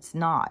are. It's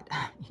not.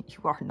 You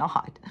are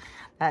not.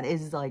 That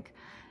is like...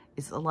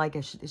 It's like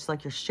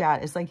your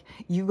shadow. It's like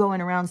you going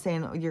around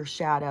saying your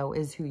shadow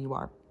is who you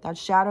are. That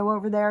shadow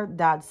over there,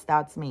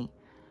 that's me.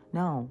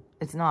 No,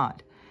 it's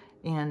not.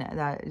 And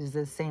that is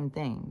the same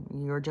thing.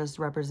 You're just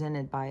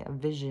represented by a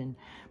vision,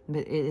 but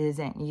it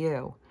isn't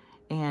you.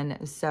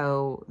 And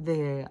so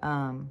if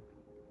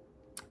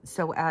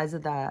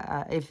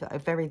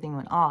everything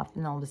went off,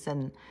 and all of a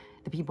sudden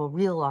the people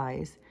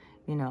realize,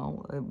 you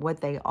know, what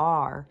they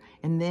are,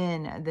 and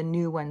then the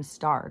new one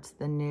starts.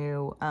 The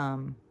new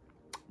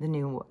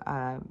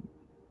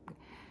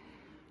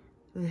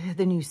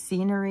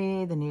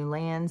scenery, the new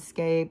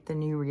landscape, the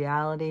new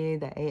reality,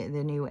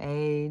 the new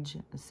age.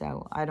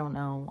 So I don't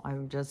know.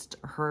 I've just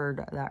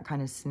heard that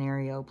kind of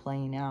scenario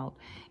playing out,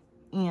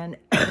 and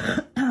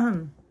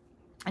and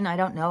I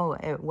don't know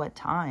at what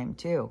time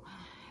too,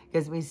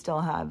 because we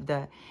still have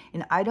I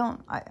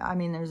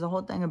mean, there's a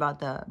whole thing about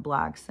the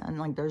black sun.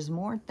 Like there's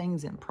more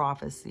things in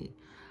prophecy.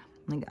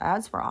 Like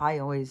that's where I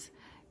always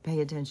pay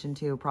attention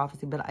to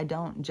prophecy, but I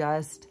don't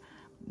just.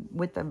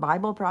 With the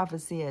Bible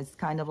prophecy, it's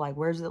kind of like,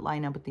 where does it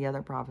line up with the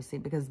other prophecy?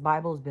 Because the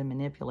Bible has been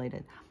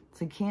manipulated.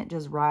 So you can't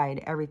just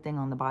ride everything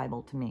on the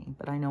Bible to me.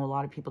 But I know a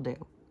lot of people do.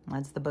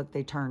 That's the book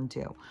they turn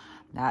to.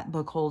 That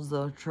book holds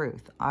the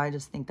truth. I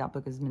just think that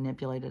book is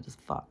manipulated as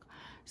fuck.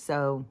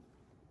 So,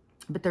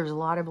 but there's a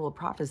lot of old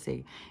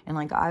prophecy. And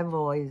like I've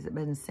always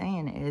been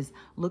saying is,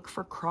 look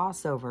for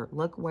crossover.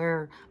 Look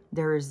where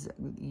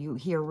you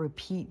hear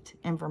repeat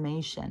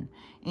information.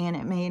 And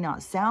it may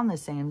not sound the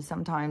same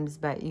sometimes,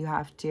 but you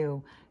have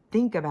to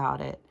think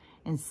about it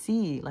and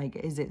see, like,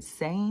 is it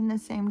saying the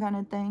same kind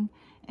of thing?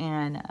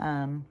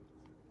 And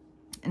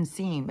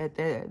seeing, but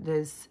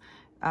because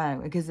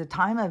the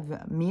time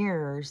of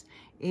mirrors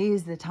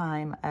is the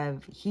time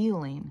of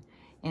healing.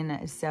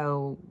 And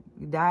so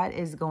that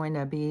is going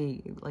to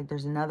be, like,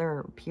 there's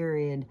another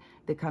period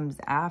that comes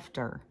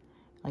after.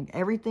 Like,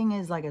 everything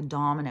is like a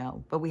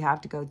domino, but we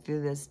have to go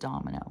through this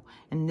domino.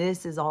 And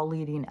this is all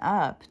leading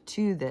up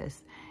to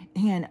this.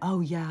 And, oh,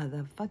 yeah,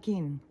 the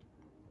fucking,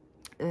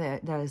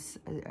 that's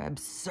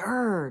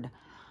absurd.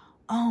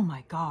 Oh,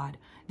 my God.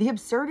 The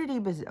absurdity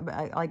was,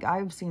 like,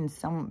 I've seen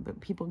some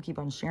people keep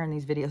on sharing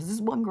these videos. This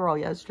one girl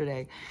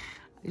yesterday,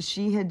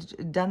 she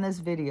had done this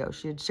video.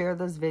 She had shared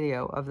this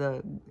video of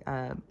the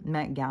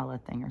Met Gala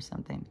thing or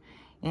something.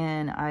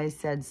 And I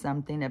said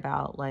something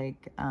about,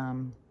 like,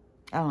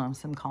 I don't know,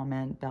 some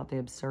comment about the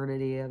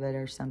absurdity of it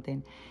or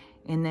something.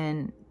 And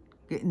then,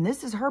 and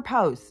this is her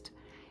post.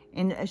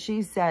 And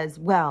she says,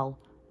 well,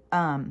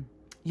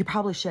 you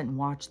probably shouldn't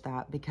watch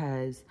that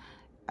because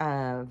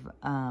of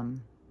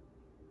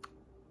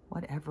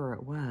whatever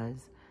it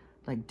was.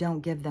 Like,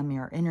 don't give them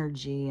your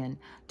energy and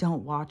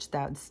don't watch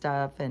that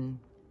stuff. And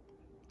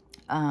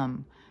I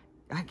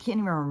can't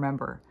even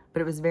remember.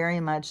 But it was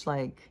very much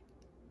like,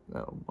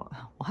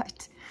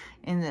 what?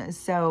 And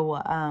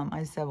so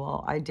I said,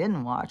 well, I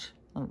didn't watch.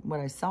 What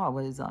I saw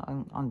was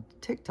on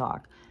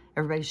TikTok.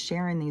 Everybody's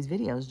sharing these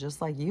videos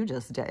just like you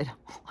just did.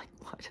 Like,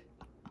 what?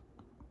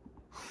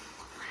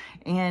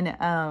 And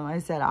I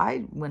said,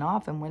 I went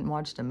off and went and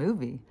watched a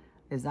movie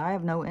because I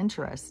have no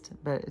interest.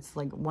 But it's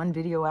like one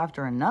video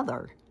after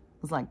another.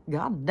 It's like,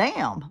 God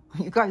damn,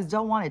 you guys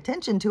don't want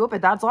attention to it,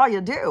 but that's all you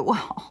do.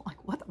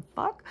 Like, what the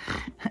fuck?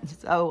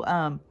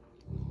 So,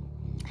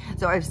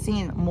 so I've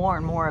seen more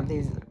and more of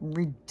these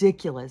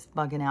ridiculous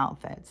fucking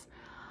outfits.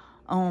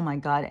 Oh my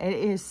God, it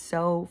is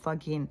so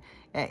fucking,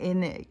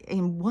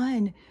 in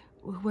one,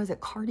 who was it,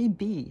 Cardi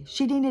B?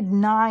 She needed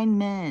 9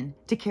 men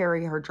to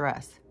carry her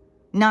dress.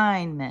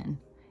 9 men.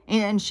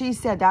 And she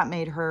said that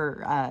made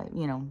her,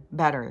 you know,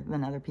 better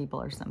than other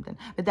people or something.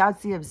 But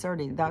that's the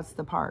absurdity. That's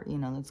the part, you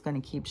know, that's going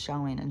to keep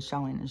showing and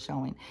showing and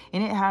showing.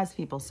 And it has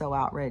people so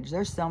outraged.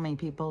 There's so many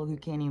people who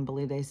can't even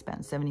believe they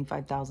spent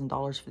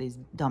 $75,000 for these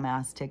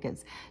dumbass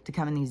tickets to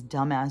come in these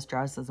dumbass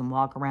dresses and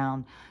walk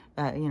around,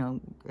 you know,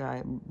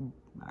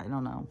 I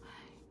don't know,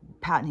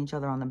 patting each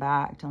other on the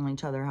back, telling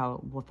each other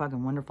how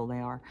fucking wonderful they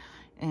are.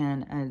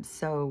 And it's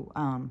so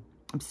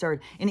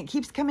absurd. And it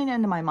keeps coming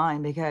into my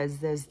mind because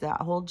there's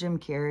that whole Jim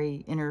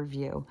Carrey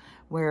interview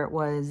where it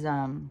was,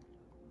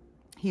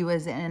 he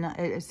was in,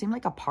 it seemed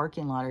like a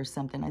parking lot or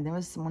something. I think it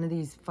was one of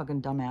these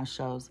fucking dumbass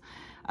shows.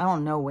 I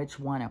don't know which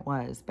one it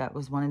was, but it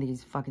was one of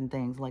these fucking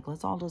things. Like,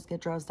 let's all just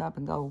get dressed up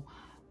and go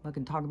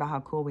fucking talk about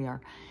how cool we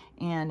are.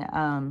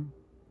 And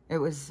it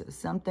was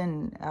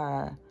something,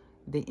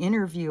 the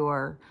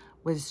interviewer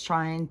was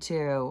trying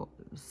to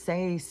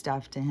say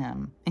stuff to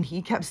him, and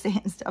he kept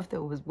saying stuff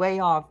that was way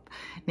off.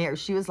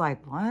 She was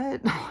like,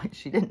 what?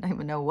 She didn't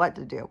even know what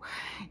to do.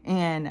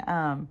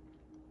 And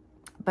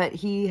but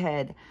he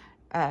had,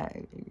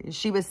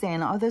 she was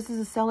saying, oh, this is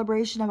a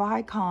celebration of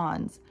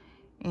icons.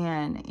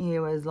 And he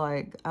was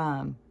like,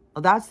 well,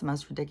 that's the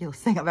most ridiculous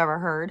thing I've ever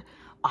heard.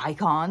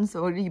 Icons?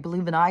 So do you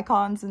believe in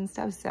icons and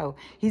stuff? So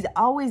he's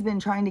always been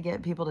trying to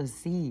get people to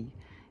see,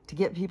 to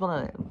get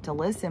people to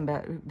listen.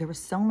 But there were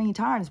so many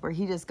times where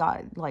he just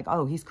got like,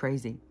 oh, he's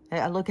crazy.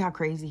 Look how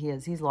crazy he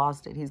is. He's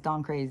lost it. He's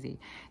gone crazy.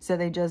 So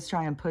they just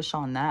try and push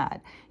on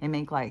that and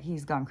make like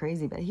he's gone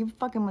crazy. But he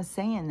fucking was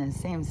saying the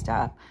same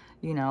stuff,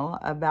 you know,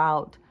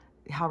 about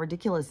how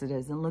ridiculous it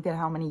is. And look at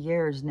how many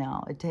years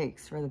now it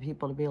takes for the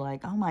people to be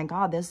like, oh my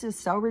God, this is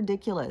so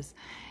ridiculous.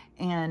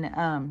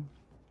 And,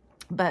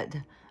 but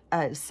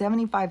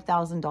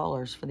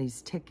 $75,000 for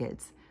these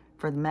tickets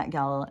for the Met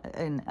Gala.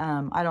 And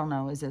I don't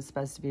know, is it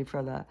supposed to be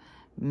for the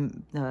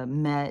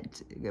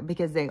Met,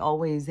 because they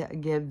always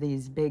give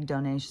these big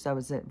donations. So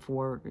is it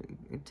for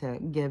to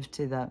give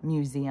to the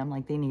museum?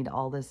 Like they need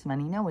all this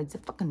money? No, it's a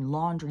fucking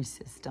laundry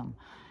system.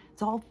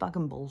 It's all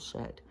fucking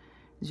bullshit.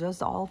 It's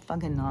just all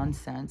fucking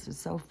nonsense. It's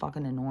so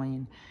fucking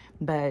annoying.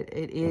 But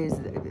it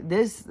is,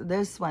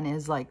 this one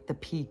is like the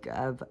peak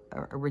of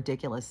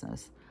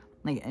ridiculousness.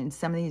 Like, and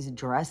some of these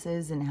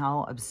dresses and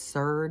how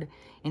absurd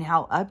and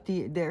how up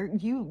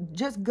you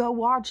just go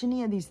watch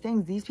any of these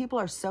things. These people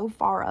are so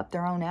far up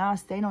their own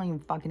ass, they don't even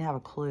fucking have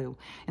a clue.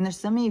 And there's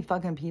so many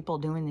fucking people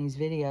doing these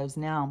videos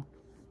now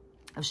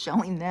of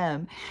showing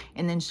them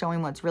and then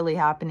showing what's really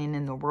happening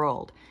in the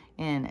world.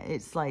 And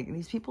it's like,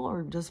 these people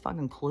are just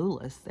fucking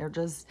clueless. They're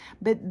just,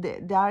 but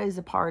that is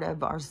a part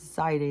of our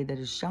society that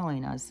is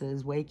showing us,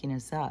 is waking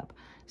us up.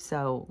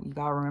 So you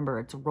gotta remember,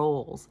 it's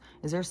roles.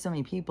 Is there so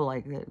many people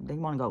like they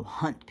want to go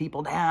hunt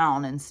people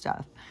down and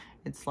stuff.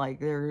 It's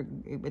like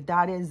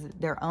that is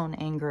their own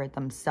anger at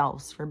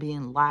themselves for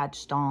being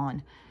latched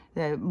on.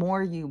 The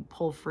more you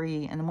pull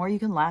free and the more you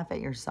can laugh at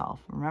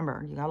yourself.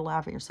 Remember, you gotta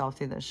laugh at yourself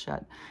through this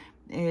shit.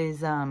 Is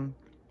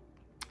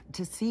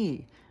to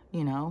see,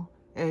 you know,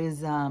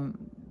 is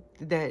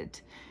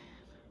that,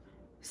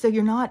 so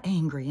you're not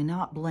angry and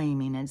not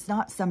blaming. It's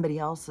not somebody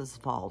else's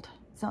fault.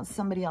 It's not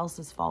somebody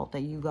else's fault that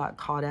you got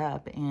caught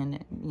up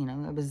in, you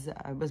know,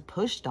 it was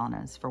pushed on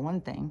us, for one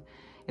thing.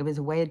 It was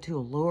a way to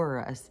allure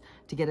us,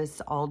 to get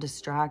us all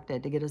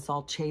distracted, to get us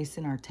all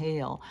chasing our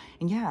tail.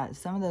 And yeah,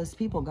 some of those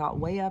people got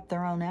way up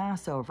their own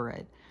ass over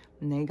it.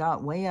 And they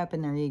got way up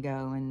in their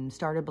ego and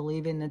started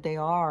believing that they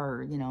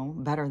are, you know,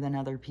 better than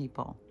other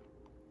people.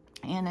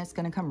 And it's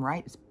going to come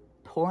right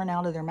pouring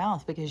out of their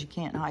mouth because you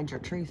can't hide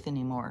your truth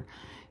anymore.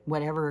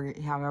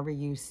 However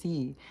you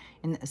see.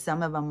 And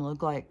some of them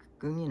look like,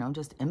 you know,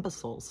 just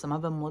imbeciles. Some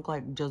of them look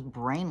like just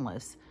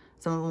brainless.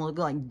 Some of them look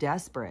like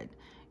desperate.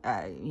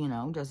 You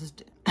know,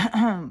 just,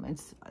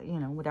 it's, you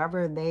know,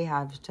 whatever they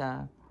have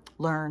to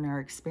learn or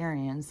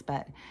experience,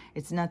 but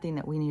it's nothing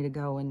that we need to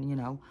go and, you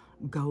know,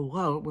 go,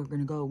 whoa, we're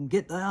going to go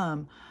get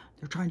them.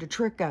 They're trying to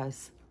trick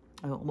us.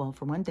 Well,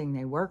 for one thing,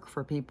 they work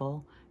for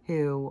people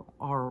who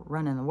are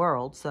running the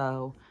world.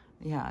 So,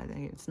 yeah,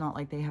 it's not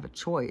like they have a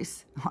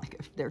choice. Like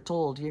if they're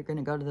told you're going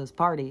to go to this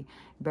party, you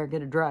better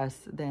get a dress,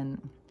 then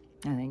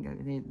I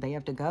think they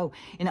have to go.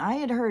 And I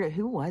had heard it,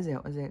 who was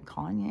it? Was it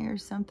Kanye or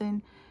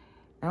something?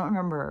 I don't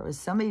remember. It was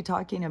somebody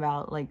talking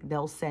about, like,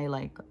 they'll say,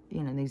 like,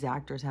 you know, these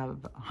actors have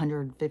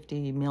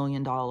 $150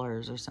 million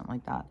or something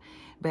like that.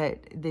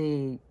 But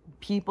the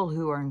people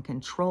who are in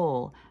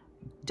control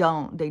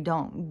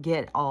don't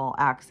get all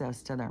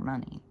access to their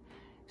money.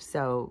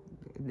 So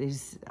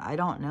I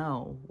don't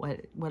know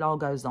what all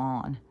goes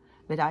on,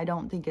 but I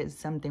don't think it's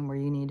something where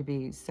you need to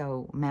be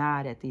so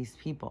mad at these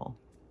people.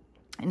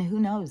 And who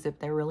knows if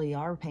they really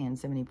are paying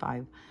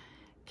 $75K,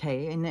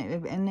 and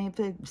if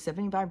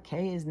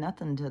 75K is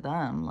nothing to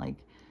them, like,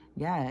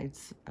 yeah,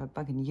 it's a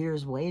fucking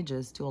year's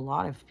wages to a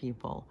lot of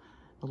people.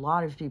 a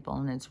lot of people,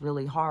 and it's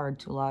really hard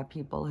to a lot of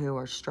people who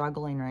are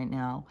struggling right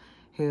now,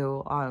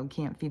 who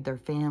can't feed their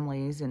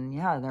families, and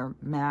yeah, they're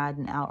mad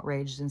and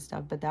outraged and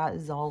stuff, but that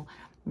is all,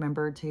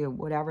 remember, to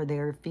whatever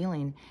they're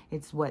feeling,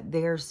 it's what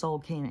their soul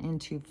came in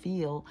to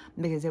feel,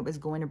 because it was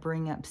going to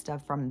bring up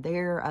stuff from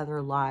their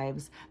other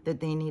lives that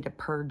they need to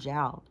purge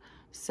out.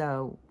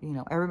 So, you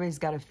know, everybody's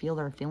got to feel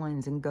their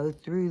feelings and go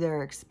through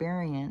their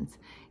experience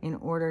in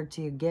order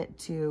to get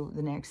to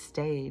the next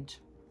stage.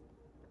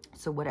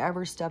 So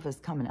whatever stuff is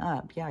coming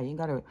up, yeah, you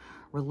got to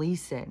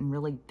release it and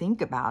really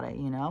think about it,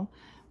 you know,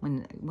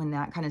 when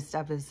that kind of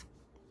stuff is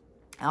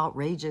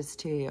outrageous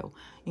to you,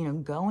 you know,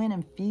 go in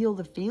and feel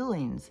the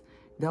feelings.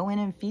 Go in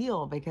and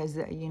feel, because,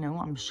 you know,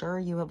 I'm sure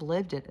you have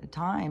lived it at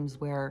times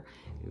where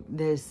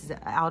this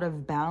out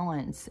of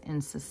balance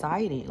in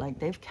society, like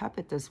they've kept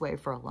it this way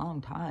for a long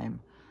time,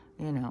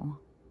 you know,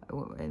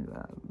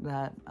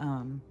 that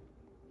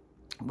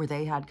where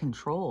they had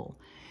control,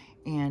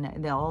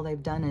 and all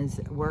they've done is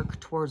work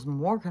towards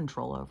more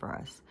control over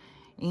us.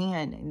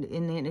 And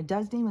it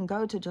doesn't even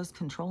go to just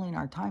controlling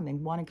our time. They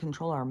want to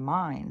control our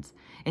minds.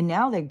 And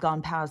now they've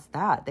gone past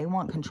that. They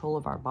want control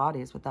of our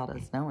bodies without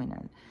us knowing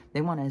it. They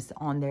want us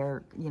on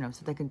their, you know,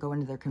 so they can go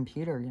into their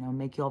computer, you know,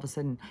 make you all of a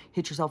sudden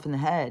hit yourself in the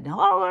head.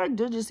 Oh,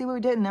 did you see what we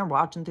did? And they're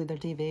watching through their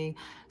TV.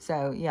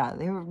 So, yeah,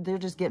 they're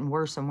just getting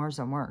worse and worse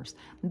and worse.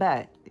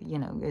 But, you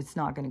know, it's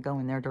not going to go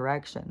in their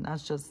direction.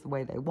 That's just the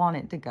way they want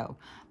it to go.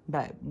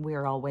 But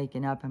we're all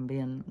waking up and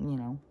being, you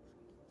know,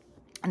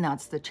 and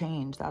that's the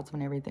change. That's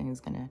when everything is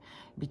going to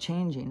be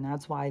changing.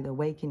 That's why the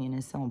awakening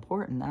is so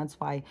important. That's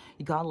why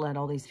you got to let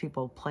all these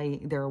people play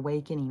their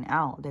awakening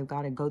out. They've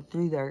got to go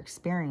through their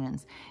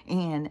experience.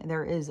 And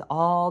there is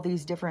all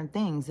these different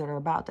things that are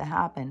about to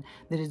happen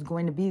that is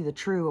going to be the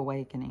true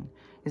awakening.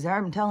 Because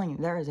I'm telling you,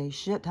 there is a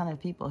shit ton of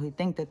people who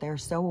think that they're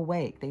so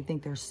awake. They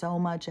think they're so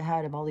much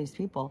ahead of all these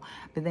people.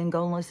 But then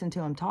go and listen to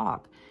them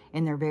talk.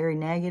 And they're very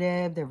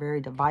negative. They're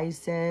very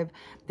divisive.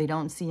 They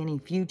don't see any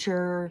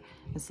future.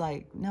 It's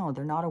like, no,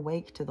 they're not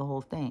awake to the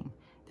whole thing.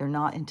 They're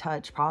not in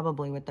touch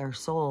probably with their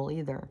soul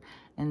either.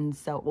 And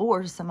so,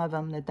 or some of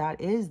them that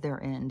is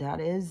their end.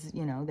 That is,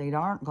 you know, they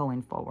aren't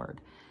going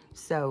forward.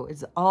 So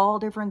it's all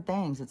different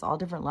things. It's all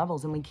different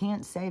levels. And we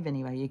can't save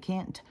anybody. You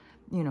can't,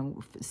 you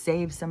know,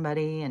 save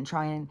somebody and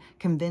try and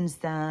convince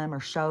them or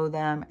show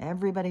them.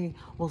 Everybody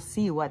will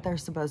see what they're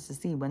supposed to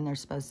see when they're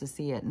supposed to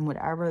see it. And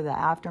whatever the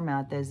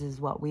aftermath is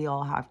what we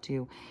all have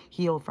to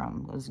heal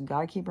from. Because you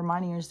got to keep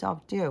reminding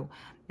yourself too,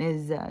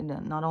 is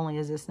not only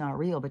is this not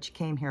real, but you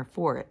came here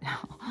for it.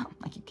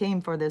 Like you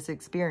came for this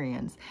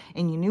experience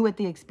and you knew what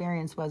the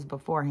experience was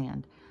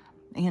beforehand.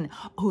 And,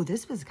 oh,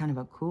 this was kind of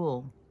a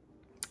cool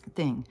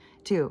thing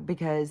too,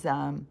 because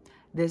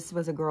this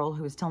was a girl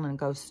who was telling a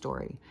ghost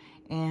story.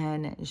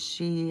 And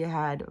she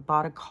had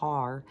bought a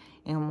car,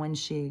 and when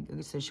she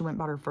went and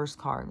bought her first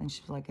car, and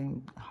she was like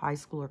in high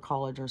school or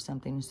college or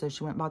something. So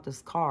she went and bought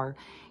this car,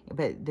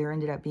 but there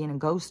ended up being a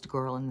ghost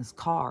girl in this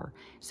car.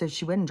 So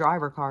she wouldn't drive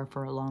her car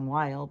for a long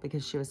while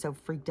because she was so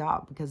freaked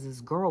out, because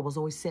this girl was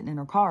always sitting in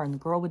her car, and the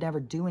girl would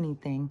never do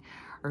anything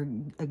or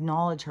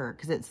acknowledge her.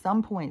 Because at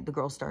some point, the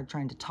girl started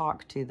trying to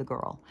talk to the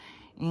girl,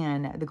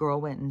 and the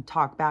girl wouldn't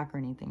talk back or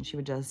anything. She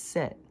would just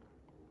sit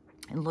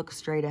and look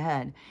straight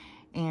ahead.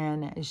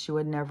 And she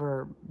would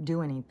never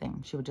do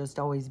anything. She would just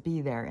always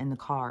be there in the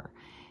car.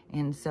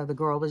 And so the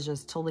girl was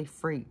just totally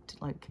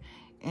freaked. Like,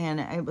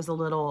 and it was a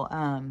little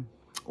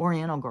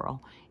Oriental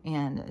girl.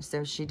 And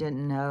so she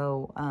didn't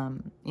know.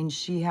 And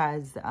she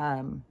has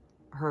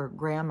her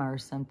grandma or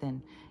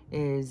something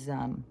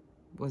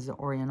was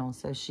Oriental.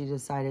 So she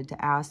decided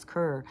to ask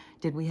her,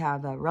 did we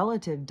have a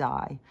relative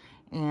die?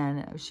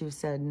 And she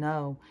said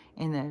no.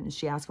 And then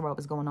she asked her what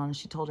was going on, and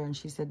she told her, and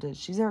she said,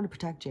 she's there to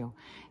protect you.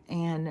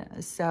 And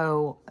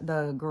so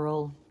the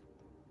girl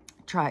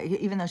tried,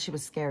 even though she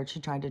was scared, she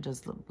tried to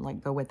just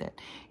like go with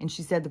it. And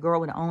she said the girl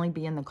would only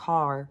be in the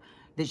car,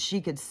 that she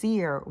could see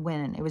her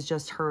when it was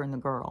just her and the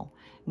girl.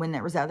 When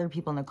there was other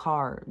people in the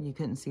car, you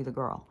couldn't see the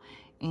girl.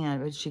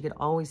 But she could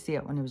always see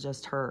it when it was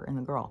just her and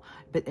the girl.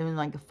 But it was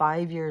like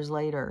 5 years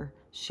later,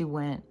 she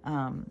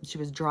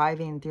was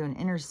driving through an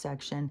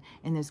intersection,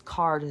 and this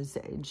car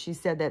she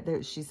said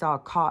that she saw a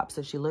cop,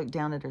 so she looked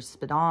down at her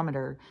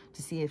speedometer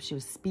to see if she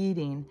was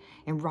speeding,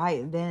 and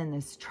right then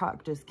this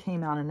truck just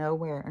came out of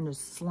nowhere and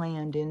just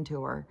slammed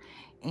into her,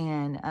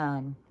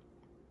 and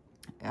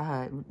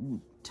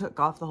took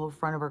off the whole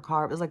front of her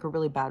car. It was like a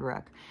really bad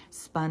wreck.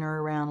 Spun her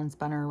around, and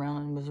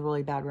it was a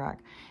really bad wreck.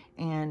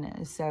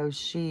 And so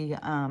she,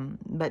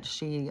 but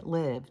she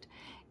lived.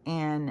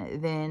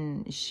 And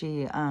then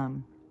she,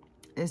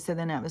 so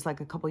then it was like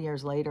a couple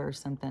years later or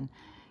something.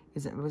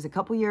 It was a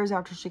couple years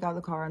after she got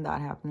the car and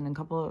that happened. And a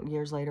couple of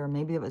years later,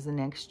 maybe it was the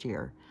next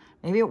year.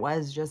 Maybe it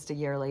was just a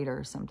year later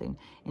or something.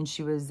 And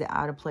she was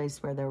at a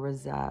place where there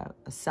was a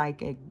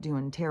psychic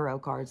doing tarot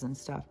cards and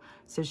stuff.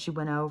 So she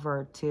went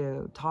over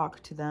to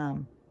talk to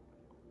them,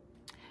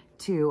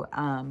 to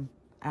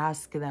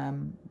ask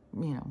them,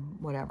 you know,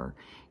 whatever.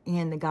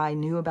 And the guy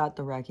knew about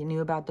the wreck. He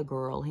knew about the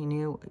girl.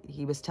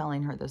 He was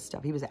telling her this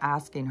stuff. He was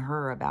asking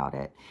her about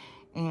it.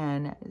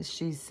 And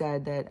she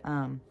said that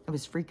it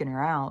was freaking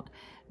her out.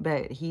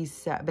 But he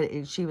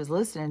said, she was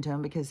listening to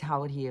him, because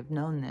how would he have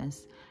known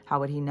this? How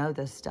would he know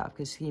this stuff?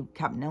 Because he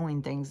kept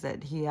knowing things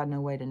that he had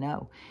no way to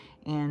know.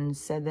 And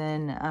so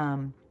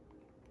then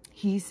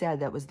he said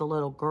that was the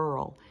little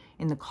girl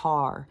in the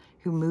car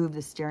who moved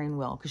the steering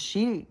wheel, because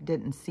she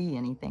didn't see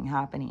anything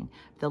happening.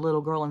 The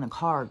little girl in the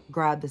car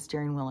grabbed the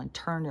steering wheel and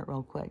turned it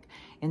real quick.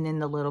 And then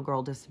the little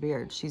girl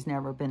disappeared. She's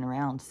never been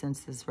around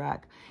since this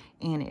wreck.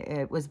 And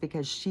it was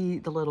because the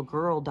little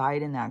girl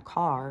died in that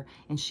car,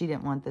 and she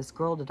didn't want this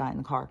girl to die in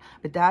the car.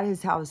 But that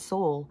is how a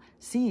soul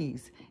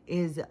sees,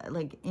 is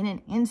like in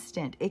an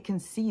instant, it can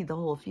see the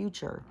whole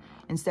future.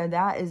 And so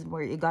that is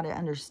where you got to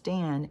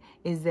understand,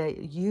 is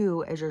that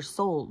you as your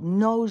soul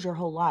knows your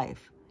whole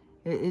life.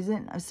 It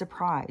isn't a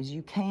surprise.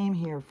 You came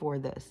here for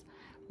this,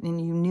 and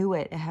you knew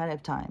it ahead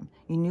of time.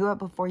 You knew it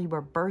before you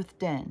were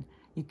birthed in.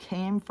 You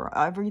came for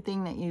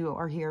everything that you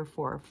are here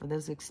for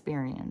this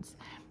experience.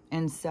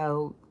 And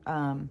so,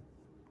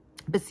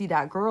 but see,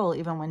 that girl,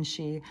 even when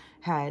she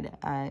had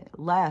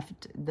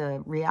left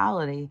the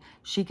reality,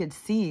 she could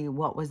see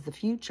what was the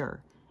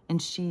future. And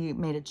she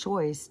made a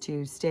choice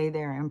to stay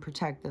there and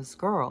protect this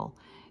girl.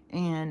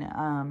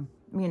 And,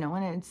 you know,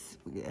 and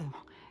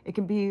it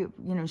can be, you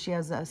know, she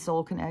has a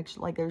soul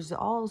connection. Like, there's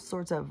all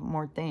sorts of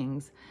more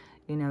things.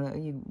 You know,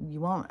 you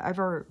won't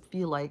ever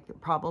feel like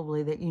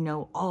probably that you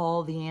know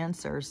all the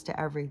answers to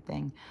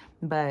everything.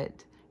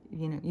 But,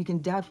 you know, you can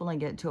definitely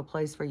get to a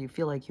place where you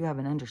feel like you have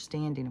an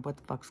understanding of what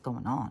the fuck's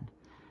going on.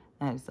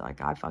 And it's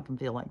like, I fucking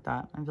feel like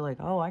that. I feel like,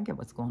 oh, I get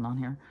what's going on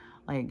here.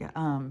 Like,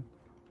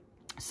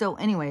 so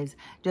anyways,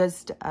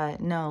 just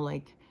know,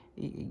 like,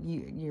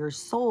 your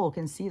soul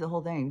can see the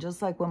whole thing.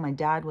 Just like when my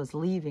dad was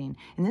leaving,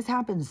 and this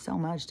happens so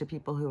much to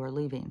people who are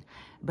leaving,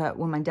 but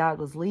when my dad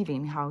was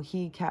leaving, how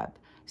he kept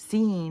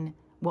seeing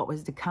what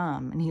was to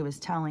come, and he was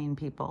telling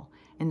people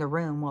in the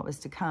room what was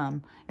to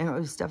come, and it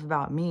was stuff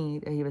about me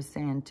that he was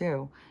saying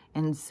too.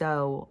 And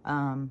so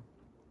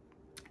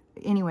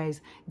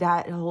anyways,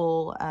 that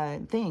whole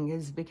thing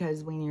is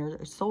because when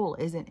your soul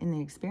isn't in the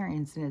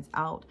experience and it's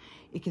out,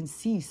 it can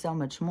see so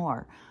much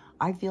more.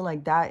 I feel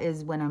like that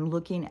is when I'm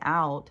looking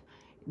out,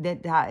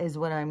 that is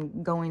what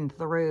I'm going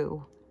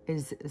through,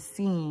 is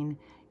seeing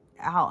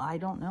out, I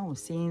don't know,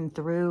 seeing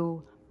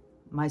through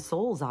my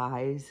soul's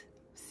eyes,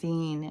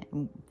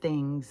 seeing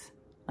things.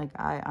 Like,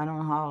 I don't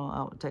know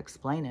how to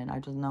explain it. I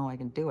just know I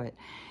can do it.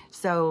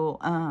 So,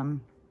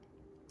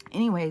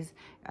 anyways,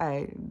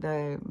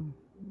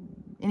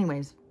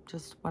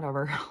 just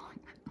whatever.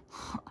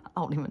 I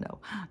don't even know.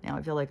 Now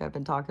I feel like I've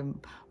been talking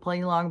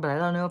plenty long, but I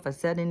don't know if I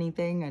said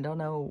anything. I don't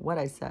know what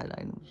I said.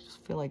 I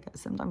just feel like,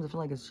 sometimes I feel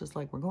like it's just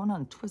like we're going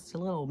on a twisted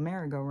little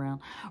merry-go-round,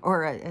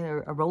 or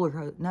a roller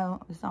coaster. No,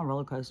 it's not a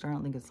roller coaster. I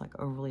don't think it's like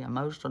overly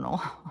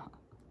emotional.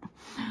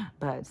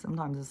 But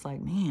sometimes it's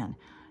like, man,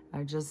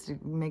 I just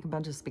make a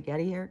bunch of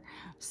spaghetti here.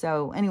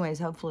 So anyways,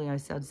 hopefully I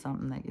said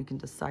something that you can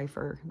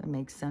decipher, that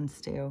makes sense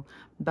to you.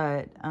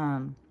 But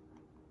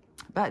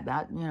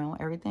that, you know,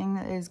 everything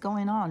that is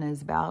going on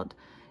is about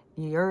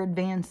your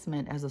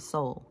advancement as a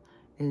soul,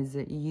 is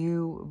that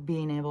you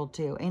being able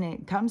to, and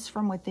it comes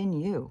from within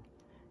you.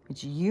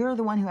 You're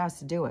the one who has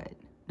to do it.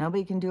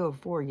 Nobody can do it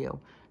for you.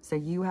 So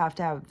you have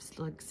to have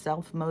like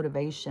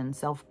self-motivation,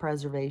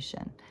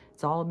 self-preservation.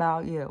 It's all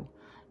about you.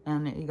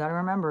 And you got to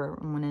remember,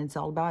 when it's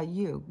all about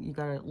you, you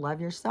got to love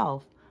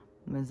yourself,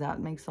 because that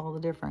makes all the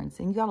difference.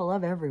 And you got to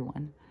love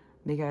everyone,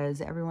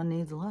 because everyone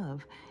needs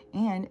love.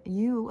 And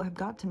you have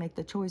got to make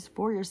the choice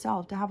for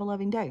yourself to have a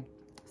loving day.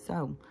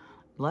 So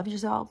love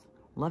yourself,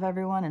 love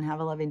everyone, and have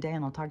a loving day.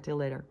 And I'll talk to you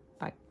later.